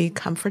and be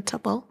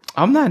comfortable.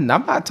 I'm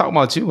not talking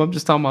about you. I'm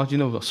just talking about, you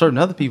know, certain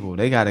other people.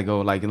 They got to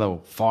go like, you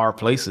know, far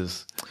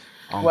places.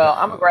 Well, I'm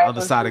a on the graduate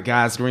other side of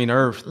God's green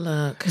earth.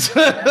 Look,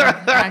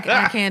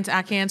 I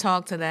can't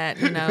talk to that.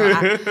 You know,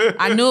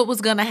 I knew it was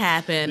gonna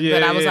happen,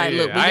 but I was like,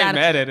 look,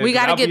 we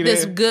gotta get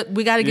this good.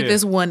 We gotta get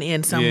this one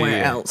in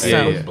somewhere else.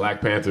 So Black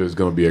Panther is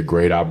going to be a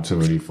great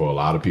opportunity for a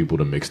lot of people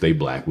to mix they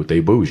Black with they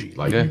bougie.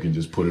 Like you can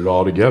just put it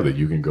all together.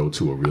 You can go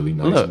to a really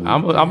nice. Look, movie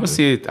I'm gonna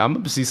see it. I'm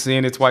gonna see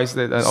seeing it twice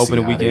that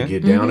opening weekend. They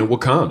get down in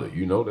Wakanda.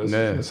 You know,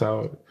 that's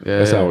how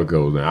it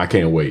goes. And I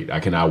can't wait. I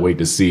cannot wait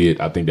to see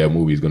it. I think that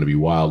movie is going to be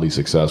wildly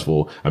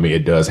successful. I mean,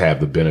 it does have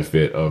the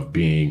benefit of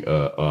being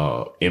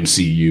a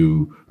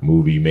MCU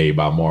movie made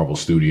by Marvel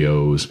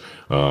Studios.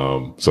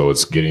 So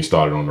it's getting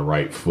started on the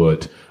right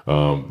foot.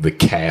 The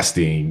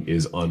casting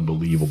is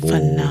unbelievable.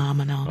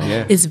 Phenomenal.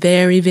 It's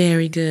very,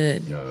 very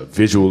good.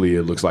 Visually,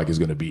 it looks like it's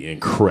going to be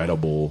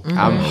incredible.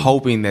 I'm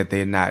hoping that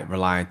they're not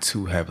relying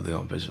too heavily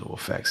on visual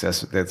effects.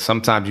 That's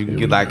sometimes you can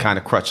get like kind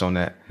of crutch on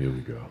that. Here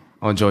we go.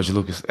 On George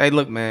Lucas. Hey,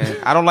 look, man,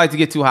 I don't like to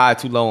get too high,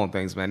 too low on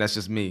things, man. That's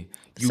just me.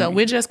 So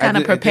we're just kind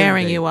of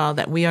preparing you all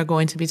that we are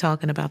going to be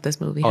talking about this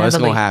movie it's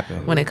heavily gonna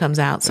happen when it comes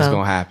out. So it's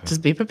gonna happen.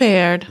 Just be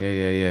prepared.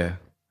 Yeah.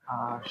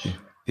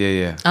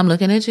 Yeah. I'm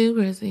looking at you,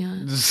 Grizzly.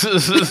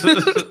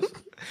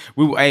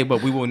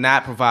 But we will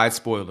not provide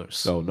spoilers.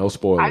 So no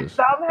spoilers.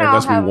 I somehow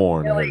unless we have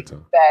warn a ahead feeling of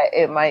time. that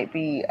it might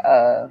be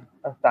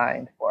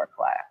assigned for a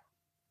class.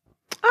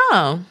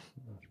 Oh,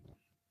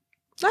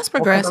 that's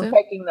progressive. I'm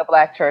taking the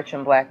Black church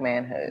and Black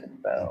manhood.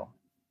 So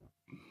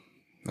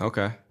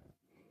okay.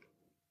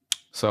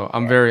 So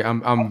I'm very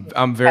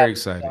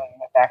excited.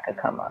 That could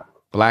come up.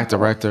 Black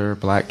director,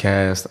 Black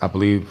cast. I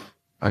believe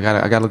I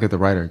gotta look at the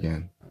writer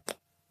again.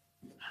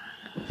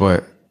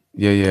 But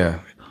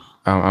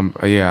I'm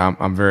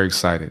very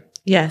excited.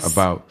 Yes.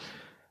 About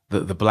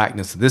the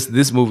Blackness.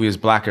 This movie is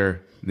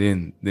blacker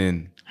than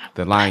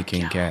the Lion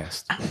King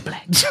cast. I'm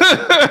black.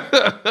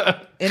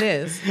 It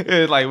is.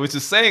 Which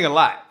is saying a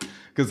lot.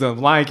 Because the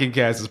Lion King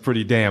cast is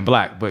pretty damn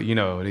Black, but you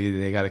know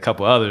they got a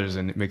couple others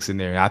and mixed in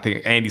there. And I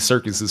think Andy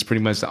Serkis is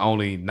pretty much the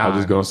only. I was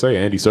just gonna say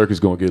Andy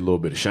Serkis gonna get a little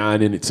bit of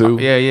shine in it too.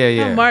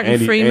 Yeah. Oh,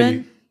 Martin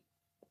Freeman.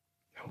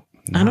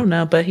 I don't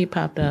know, but he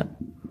popped up.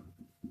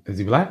 Is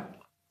he Black?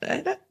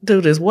 That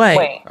dude is white.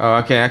 Wait. Oh,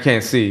 I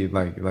can't see.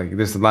 Like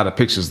there's a lot of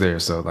pictures there,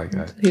 so like.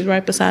 He's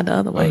right beside the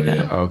other white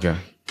guy. Oh, okay.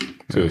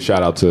 So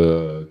shout out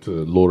to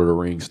Lord of the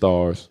Rings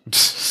stars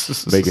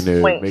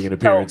making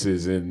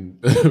appearances in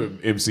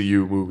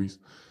MCU movies.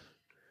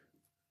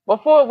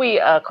 Before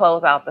we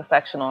close out the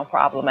section on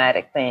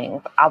problematic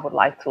things, I would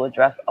like to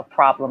address a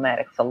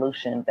problematic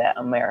solution that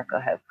America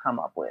has come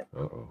up with.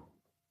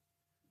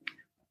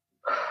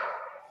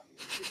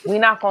 We're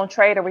not going to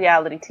trade a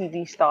reality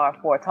TV star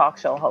for a talk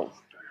show host,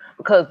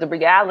 because the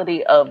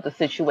reality of the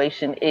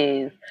situation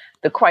is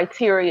the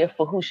criteria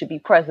for who should be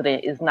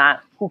president is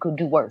not who could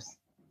do worse.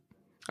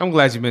 I'm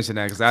glad you mentioned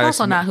that, because it's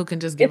also not who can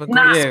just give a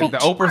great the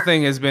Oprah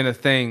thing has been a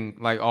thing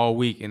like all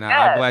week, and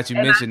I'm glad you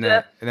mentioned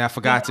that, and I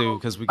forgot to,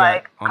 because we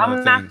got on other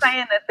things. I'm not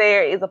saying that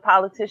there is a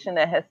politician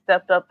that has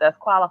stepped up that's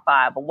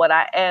qualified, but what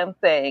I am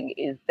saying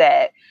is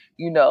that,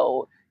 you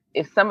know,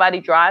 if somebody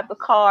drives a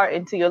car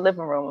into your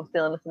living room, I'm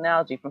stealing this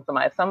analogy from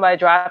somebody. If somebody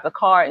drives a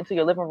car into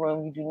your living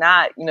room, you do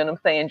not, you know what I'm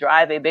saying,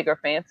 drive a bigger,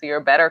 fancier,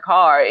 better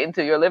car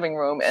into your living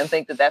room and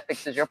think that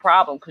fixes your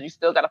problem, because you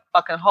still got a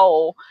fucking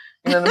hole,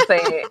 you know what I'm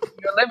saying, in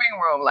your living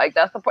room. Like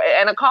that's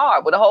and a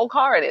car with a whole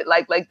car in it.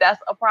 Like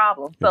that's a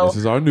problem. So this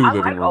is our new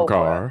living room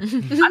car.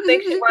 I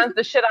think she runs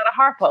the shit out of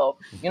Harpo.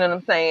 You know what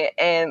I'm saying?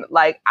 And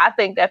like I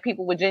think that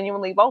people would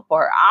genuinely vote for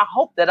her. I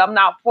hope that I'm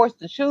not forced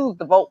to choose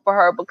to vote for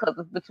her because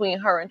it's between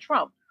her and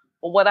Trump.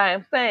 But what I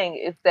am saying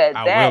is that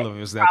that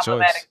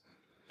choice.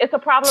 It's a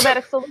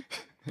problematic solution.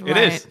 It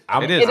is.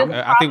 It is.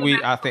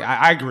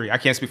 I agree. I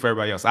can't speak for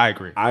everybody else. I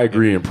agree. I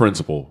agree in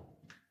principle.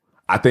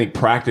 I think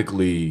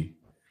practically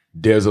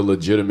there's a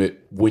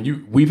legitimate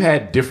we've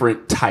had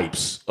different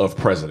types of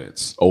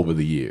presidents over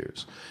the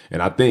years.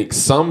 And I think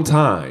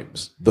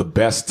sometimes the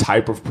best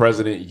type of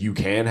president you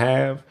can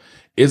have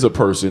is a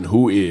person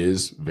who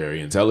is very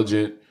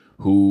intelligent,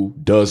 who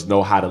does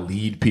know how to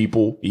lead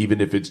people,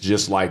 even if it's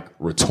just like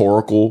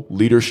rhetorical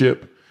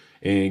leadership,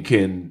 and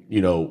can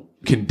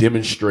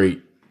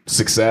demonstrate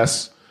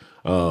success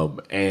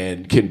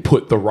and can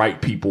put the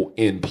right people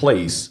in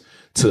place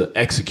to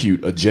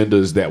execute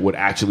agendas that would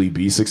actually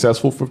be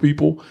successful for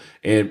people.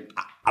 And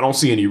I don't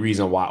see any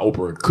reason why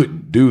Oprah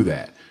couldn't do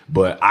that.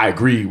 But I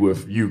agree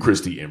with you,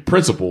 Christy, in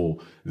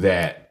principle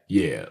that,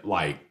 yeah,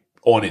 like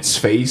on its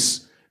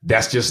face,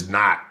 that's just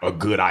not a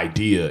good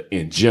idea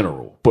in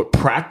general. But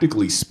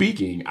practically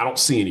speaking, I don't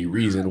see any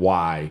reason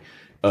why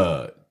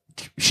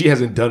she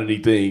hasn't done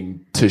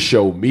anything to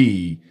show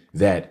me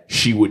that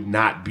she would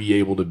not be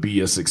able to be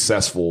a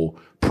successful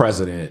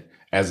president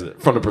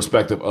from the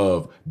perspective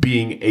of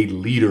being a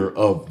leader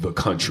of the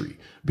country,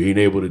 being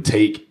able to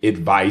take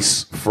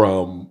advice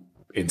from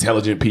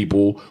intelligent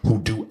people who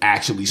do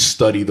actually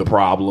study the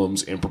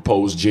problems and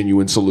propose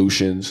genuine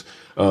solutions.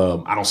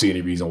 I don't see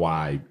any reason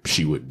why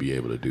she wouldn't be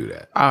able to do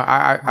that.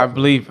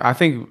 I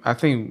think,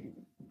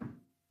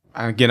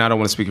 again, I don't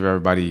want to speak for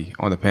everybody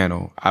on the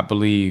panel. I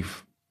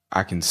believe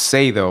I can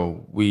say,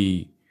 though,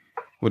 we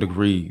would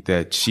agree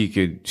that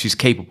she's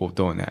capable of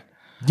doing that.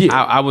 Yeah.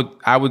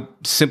 I would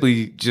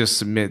simply just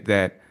submit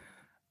that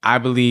I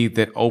believe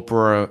that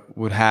Oprah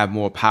would have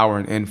more power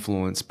and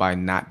influence by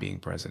not being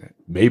president.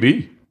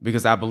 Maybe.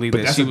 Because I believe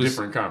that she was a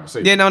different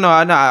conversation. Yeah, no.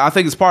 I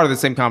think it's part of the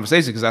same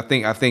conversation because I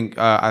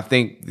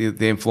think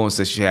the influence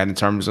that she had in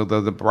terms of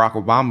the Barack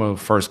Obama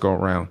first go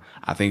around,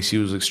 I think she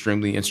was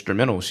extremely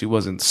instrumental. She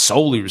wasn't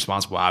solely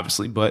responsible,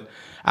 obviously, but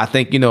I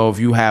think, if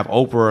you have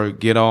Oprah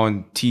get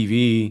on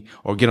TV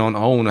or get on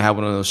OWN or have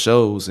one of those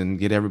shows and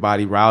get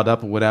everybody riled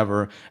up or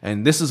whatever,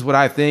 and this is what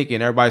I think,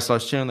 and everybody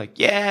starts cheering like,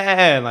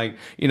 yeah, like,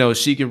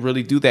 she could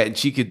really do that, and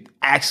she could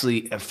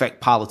actually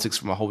affect politics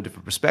from a whole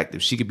different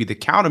perspective. She could be the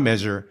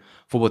countermeasure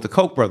for what the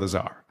Koch brothers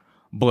are.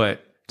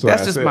 But so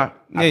that's just I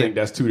think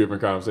that's two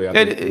different conversations.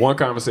 I think one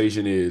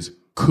conversation is,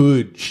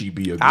 could she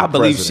be a good president? I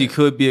believe she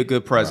could be a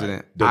good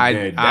president.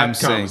 Right. That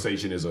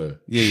conversation is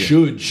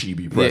should she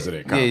be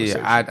president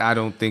conversation. I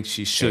don't think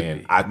she should and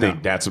be. I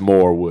think that's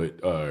more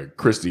what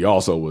Christy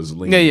also was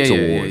leaning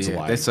towards.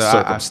 Like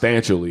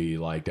circumstantially,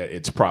 like that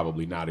it's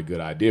probably not a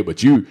good idea.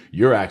 But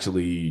you're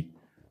actually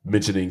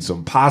mentioning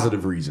some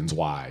positive reasons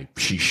why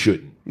she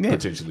shouldn't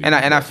potentially. And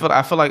I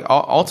feel like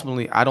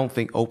ultimately I don't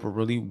think Oprah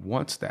really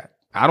wants that.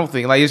 I don't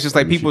think it's just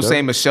like people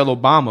saying Michelle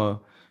Obama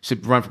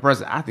should run for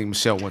president. I think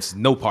Michelle wants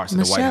no parts of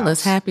the White House. Michelle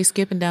is happy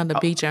skipping down the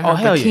beach in her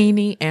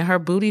bikini and her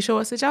booty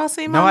shorts. Did y'all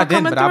see Mama? No, I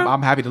didn't, but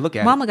I'm happy to look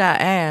at Mama got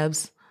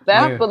abs.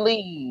 Best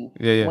believe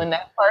when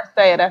that first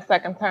day of that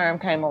second term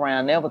came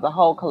around, there was a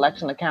whole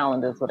collection of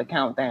calendars with a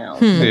countdown.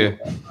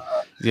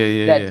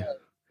 Yeah.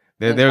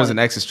 There was an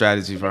exit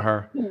strategy for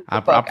her.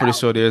 I'm pretty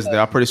sure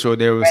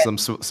there was some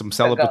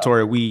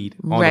celebratory weed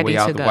on the way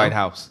out the White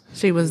House.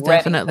 She was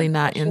definitely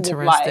not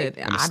interested.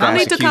 I don't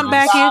need to come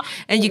back here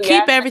and you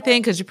keep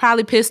everything because you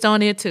probably pissed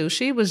on it too.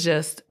 She was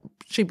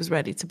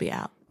ready to be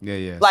out.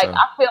 Yeah.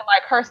 I feel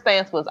like her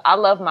stance was, I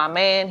love my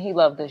man. He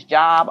loved this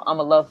job. I'm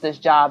gonna love this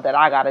job that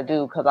I got to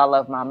do because I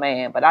love my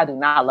man, but I do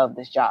not love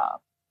this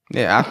job.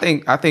 Yeah, I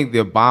think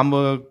the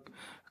Obama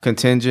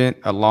contingent,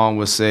 along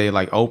with say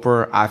like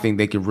Oprah, I think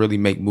they could really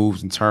make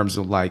moves in terms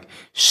of like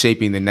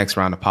shaping the next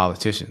round of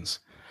politicians.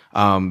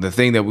 The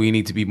thing that we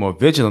need to be more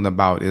vigilant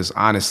about is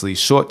honestly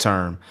short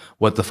term.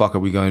 What the fuck are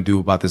we going to do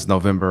about this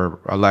November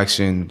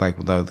election? Like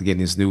getting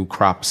this new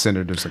crop of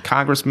senators and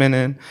congressmen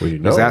in,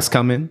 because that's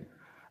coming.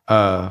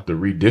 The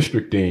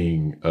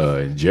redistricting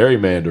and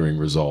gerrymandering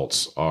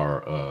results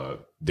are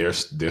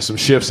there's some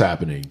shifts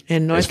happening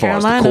in North Carolina.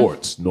 As far as the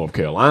courts. North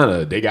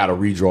Carolina, they got to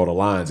redraw the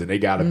lines, and they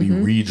got to be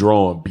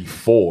redrawn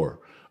before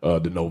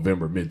the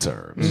November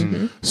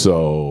midterms.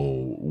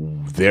 So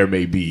there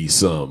may be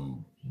some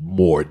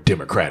more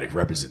Democratic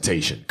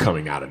representation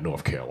coming out of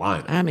North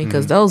Carolina. I mean,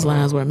 because those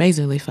lines were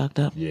amazingly fucked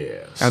up. Yeah,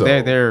 so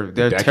they're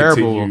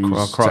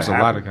terrible across a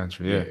lot of the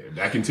country. Yeah,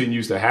 that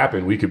continues to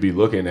happen. We could be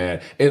looking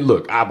at, and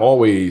look, I've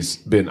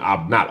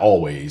not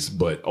always,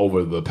 but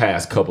over the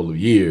past couple of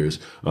years,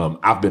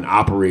 I've been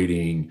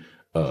operating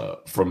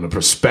from the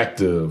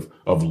perspective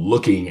of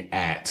looking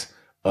at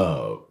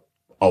a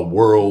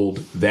world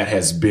that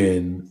has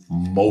been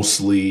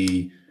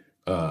mostly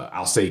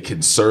I'll say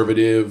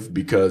conservative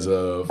because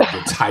of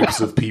the types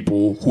of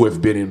people who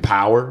have been in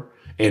power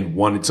and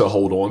wanted to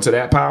hold on to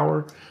that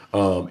power,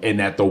 and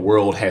that the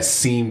world has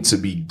seemed to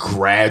be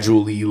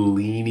gradually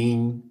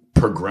leaning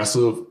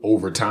progressive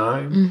over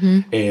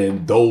time.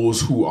 And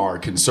those who are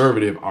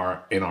conservative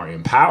are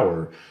in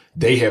power,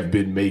 they have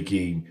been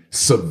making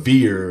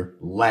severe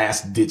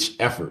last ditch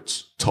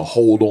efforts to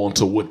hold on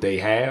to what they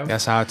have.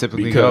 That's how it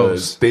typically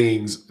goes.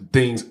 Because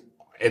things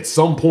at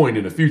some point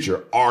in the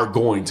future are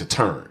going to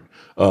turn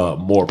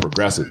more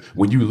progressive.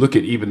 When you look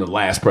at even the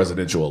last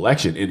presidential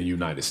election in the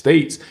United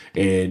States,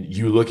 and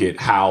you look at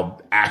how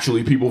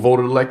actually people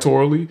voted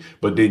electorally,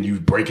 but then you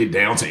break it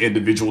down to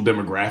individual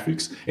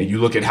demographics, and you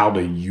look at how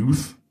the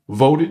youth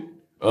voted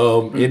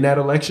in that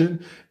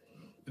election,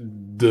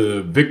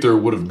 the victor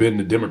would have been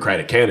the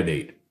Democratic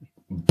candidate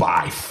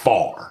by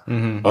far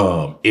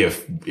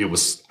if it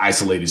was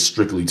isolated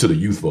strictly to the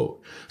youth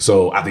vote.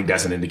 So I think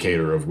that's an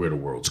indicator of where the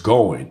world's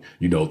going.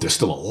 You know, there's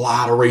still a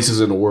lot of races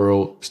in the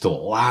world, still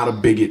a lot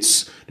of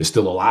bigots, there's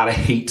still a lot of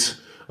hate,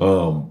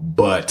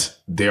 but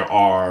there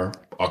are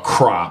a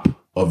crop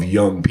of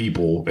young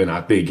people, and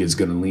I think it's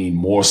going to lean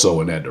more so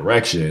in that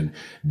direction,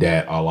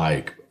 that are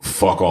like,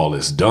 fuck all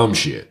this dumb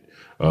shit.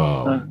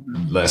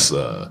 Let's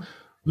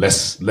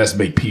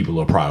make people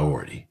a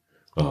priority.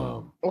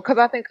 Because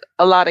I think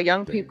a lot of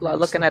young people are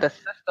looking at a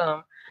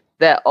system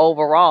that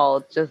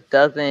overall just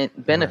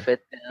doesn't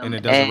benefit them, and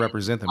it doesn't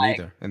represent them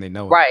either, and they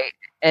know it. Right.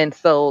 And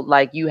so,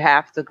 like, you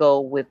have to go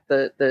with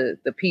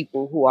the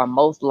people who are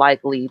most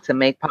likely to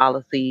make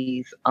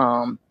policies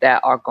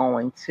that are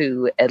going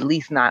to at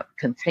least not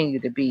continue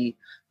to be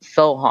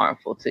so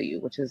harmful to you,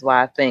 which is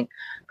why I think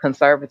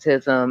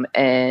conservatism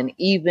and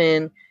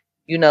even,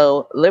 you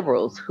know,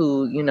 liberals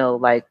who, you know,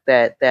 like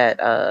that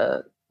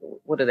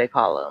what do they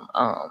call them?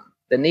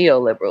 The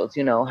neoliberals,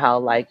 you know, how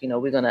like, you know,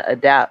 we're going to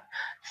adapt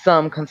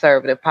some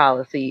conservative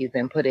policies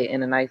and put it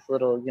in a nice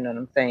little, you know what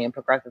I'm saying,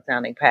 progressive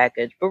sounding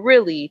package. But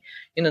really,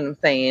 you know what I'm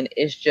saying,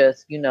 it's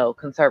just, you know,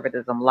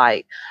 conservatism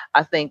light.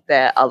 I think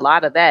that a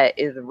lot of that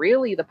is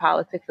really the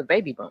politics of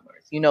baby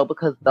boomers, you know,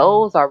 because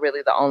those are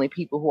really the only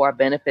people who are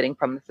benefiting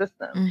from the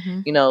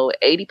system. You know,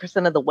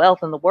 80% of the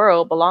wealth in the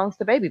world belongs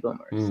to baby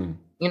boomers.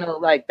 You know,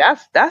 like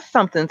that's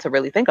something to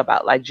really think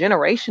about. Like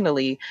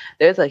generationally,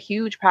 there's a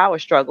huge power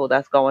struggle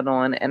that's going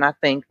on. And I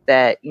think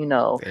that, you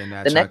know, They're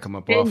not trying to come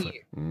up off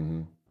it.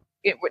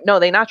 No,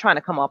 they're not trying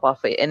to come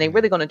off it. And they're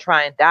really going to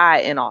try and die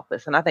in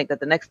office. And I think that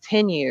the next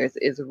 10 years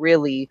is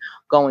really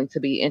going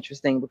to be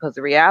interesting, because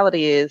the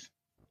reality is,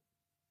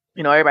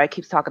 you know, everybody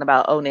keeps talking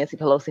about, oh, Nancy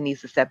Pelosi needs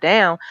to step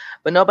down,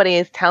 but nobody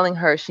is telling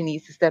her she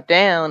needs to step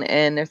down.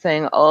 And they're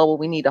saying, oh, well,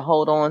 we need to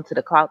hold on to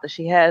the clout that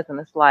she has. And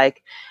it's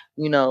like,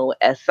 you know,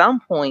 at some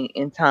point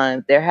in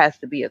time, there has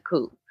to be a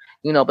coup,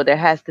 you know, but there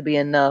has to be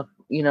enough,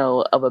 you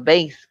know, of a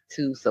base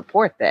to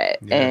support that.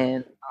 Yeah.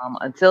 And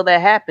until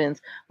that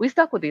happens, we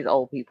stuck with these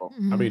old people.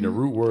 I mean, the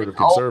root word of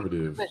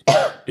conservative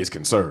is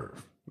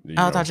conserve.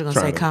 I thought you were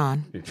gonna say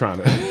con. You're trying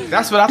to.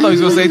 That's what I thought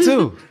he was gonna say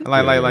too.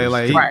 Like,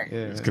 Right.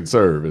 It's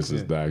conserve. This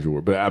is the actual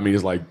word. But I mean,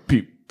 it's like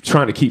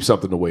trying to keep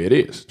something the way it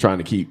is, trying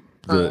to keep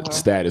the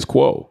status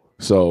quo.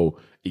 So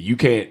you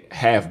can't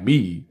have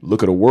me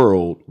look at a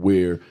world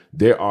where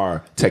there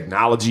are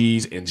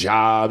technologies and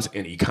jobs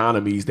and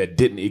economies that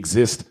didn't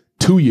exist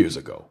 2 years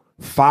ago,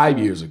 5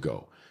 years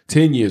ago,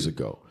 10 years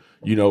ago.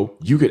 You know,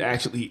 you could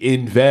actually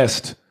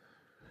invest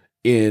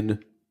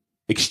in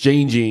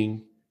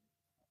exchanging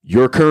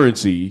your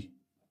currency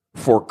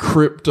for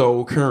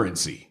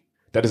cryptocurrency.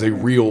 That is a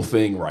real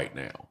thing right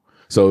now.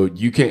 So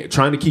you can't,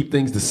 trying to keep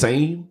things the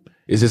same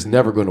is just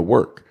never going to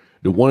work.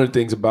 One of the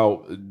things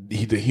about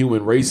the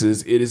human race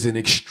is it is an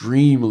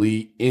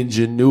extremely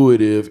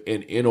ingenuitive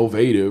and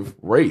innovative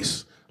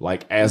race.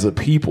 Like, as a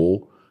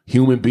people,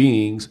 human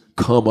beings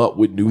come up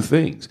with new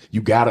things.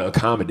 You got to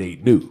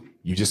accommodate new.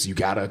 You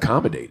got to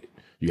accommodate it.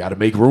 You got to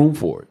make room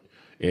for it.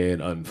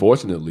 And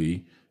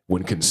unfortunately,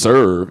 when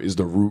conserve is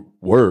the root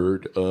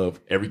word of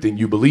everything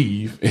you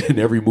believe and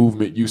every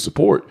movement you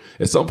support,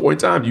 at some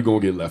point in time, you're going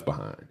to get left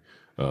behind.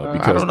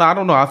 Because I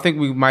don't know. I think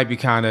we might be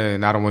kind of,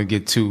 and I don't want to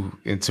get too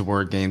into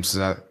word games,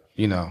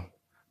 you know,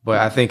 but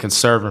I think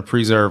conserve and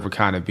preserve are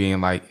kind of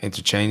being like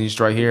interchanged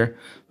right here,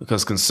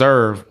 because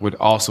conserve would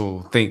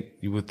also think,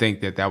 you would think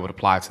that would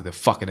apply to the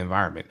fucking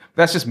environment.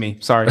 That's just me.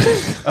 Sorry.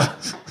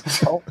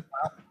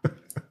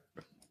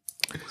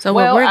 So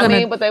well, we're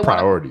gonna but they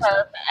priorities.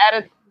 Want the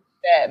attitude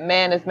that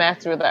man is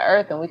master of the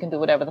earth and we can do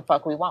whatever the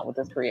fuck we want with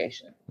this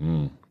creation.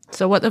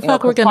 So what the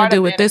fuck we're gonna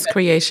do with this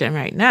creation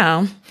right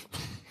now?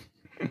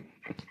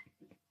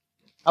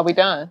 Are we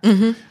done?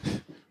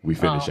 We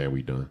finished and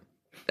we done.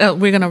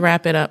 We're gonna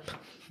wrap it up.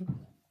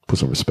 Put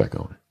some respect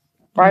on it.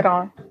 Right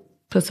on.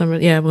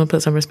 We're gonna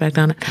put some respect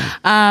on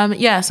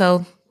it.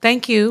 So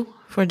thank you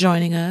for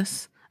joining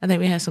us. I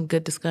think we had some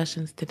good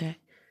discussions today.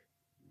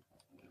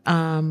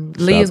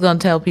 Lee is gonna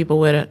tell people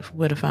where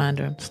to find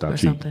her or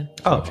something.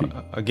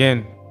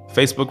 Again,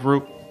 Facebook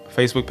group,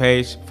 Facebook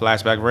page,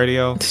 Flashback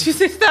Radio. Did you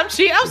say stop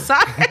cheating? I'm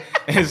sorry.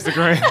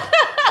 Instagram,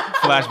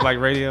 Flashback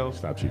Radio.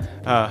 Stop cheating.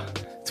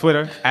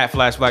 Twitter,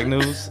 @Flashback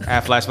News,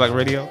 @Flashback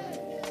Radio.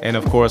 And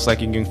of course, like,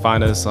 you can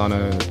find us on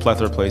a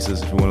plethora of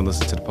places if you want to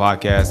listen to the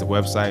podcast, the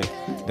website,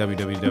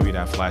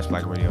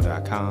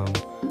 www.flashblackradio.com,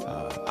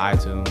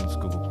 iTunes,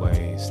 Google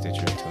Play,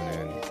 Stitcher, TuneIn.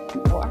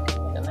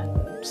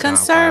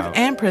 Conserve SoundCloud.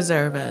 and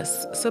preserve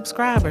us.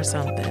 Subscribe or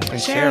something.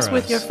 And Share us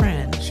with your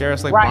friends. Share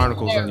us like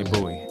barnacles on your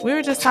buoy. We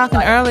were just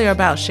talking earlier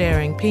about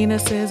sharing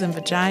penises and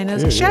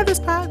vaginas. Share this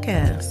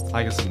podcast.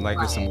 Like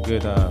it's some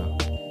good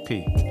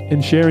pee.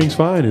 And sharing's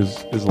fine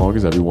as long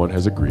as everyone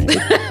has agreed.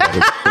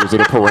 Those are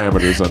the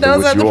parameters under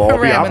which you'll all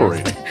be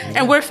operating.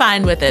 And we're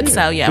fine with it.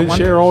 So yeah. Then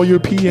share all your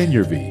P and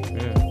your V.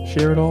 Yeah.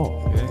 Share it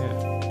all.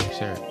 Yeah.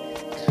 Share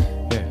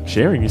it. Yeah.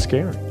 Sharing is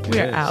caring.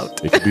 We're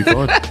out. It could be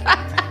fun.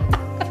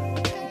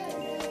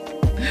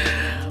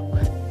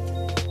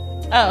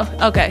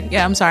 Oh, okay.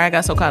 Yeah, I'm sorry. I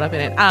got so caught up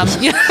in it.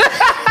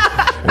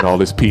 And all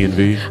this P and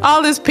V.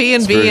 All this P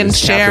and V and it's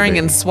sharing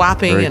and captivating.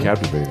 swapping. Very and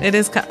captivating. It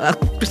is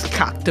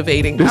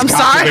captivating. It's I'm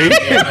sorry.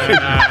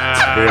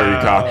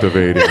 Very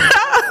captivating.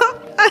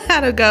 I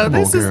had to go.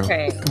 This is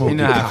Okay. You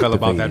know how I felt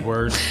about that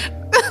word?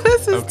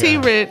 this is T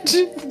Rich.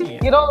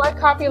 You don't like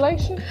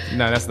copulation?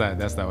 No, that's not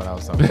what I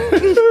was talking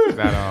about.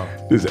 At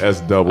all. This is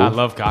S double I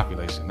love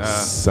copulation.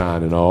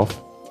 signing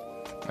off.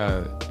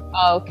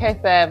 Okay,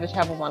 Savage.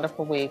 Have a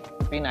wonderful week.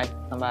 Be nice to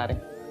somebody.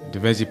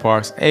 DaVinci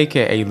Parks,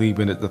 aka Lee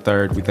Bennett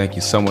III. We thank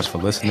you so much for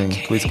listening.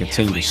 Please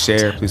continue to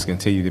share. Please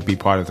continue to be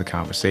part of the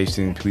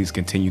conversation. Please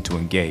continue to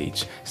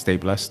engage. Stay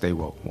blessed. Stay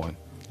woke. One.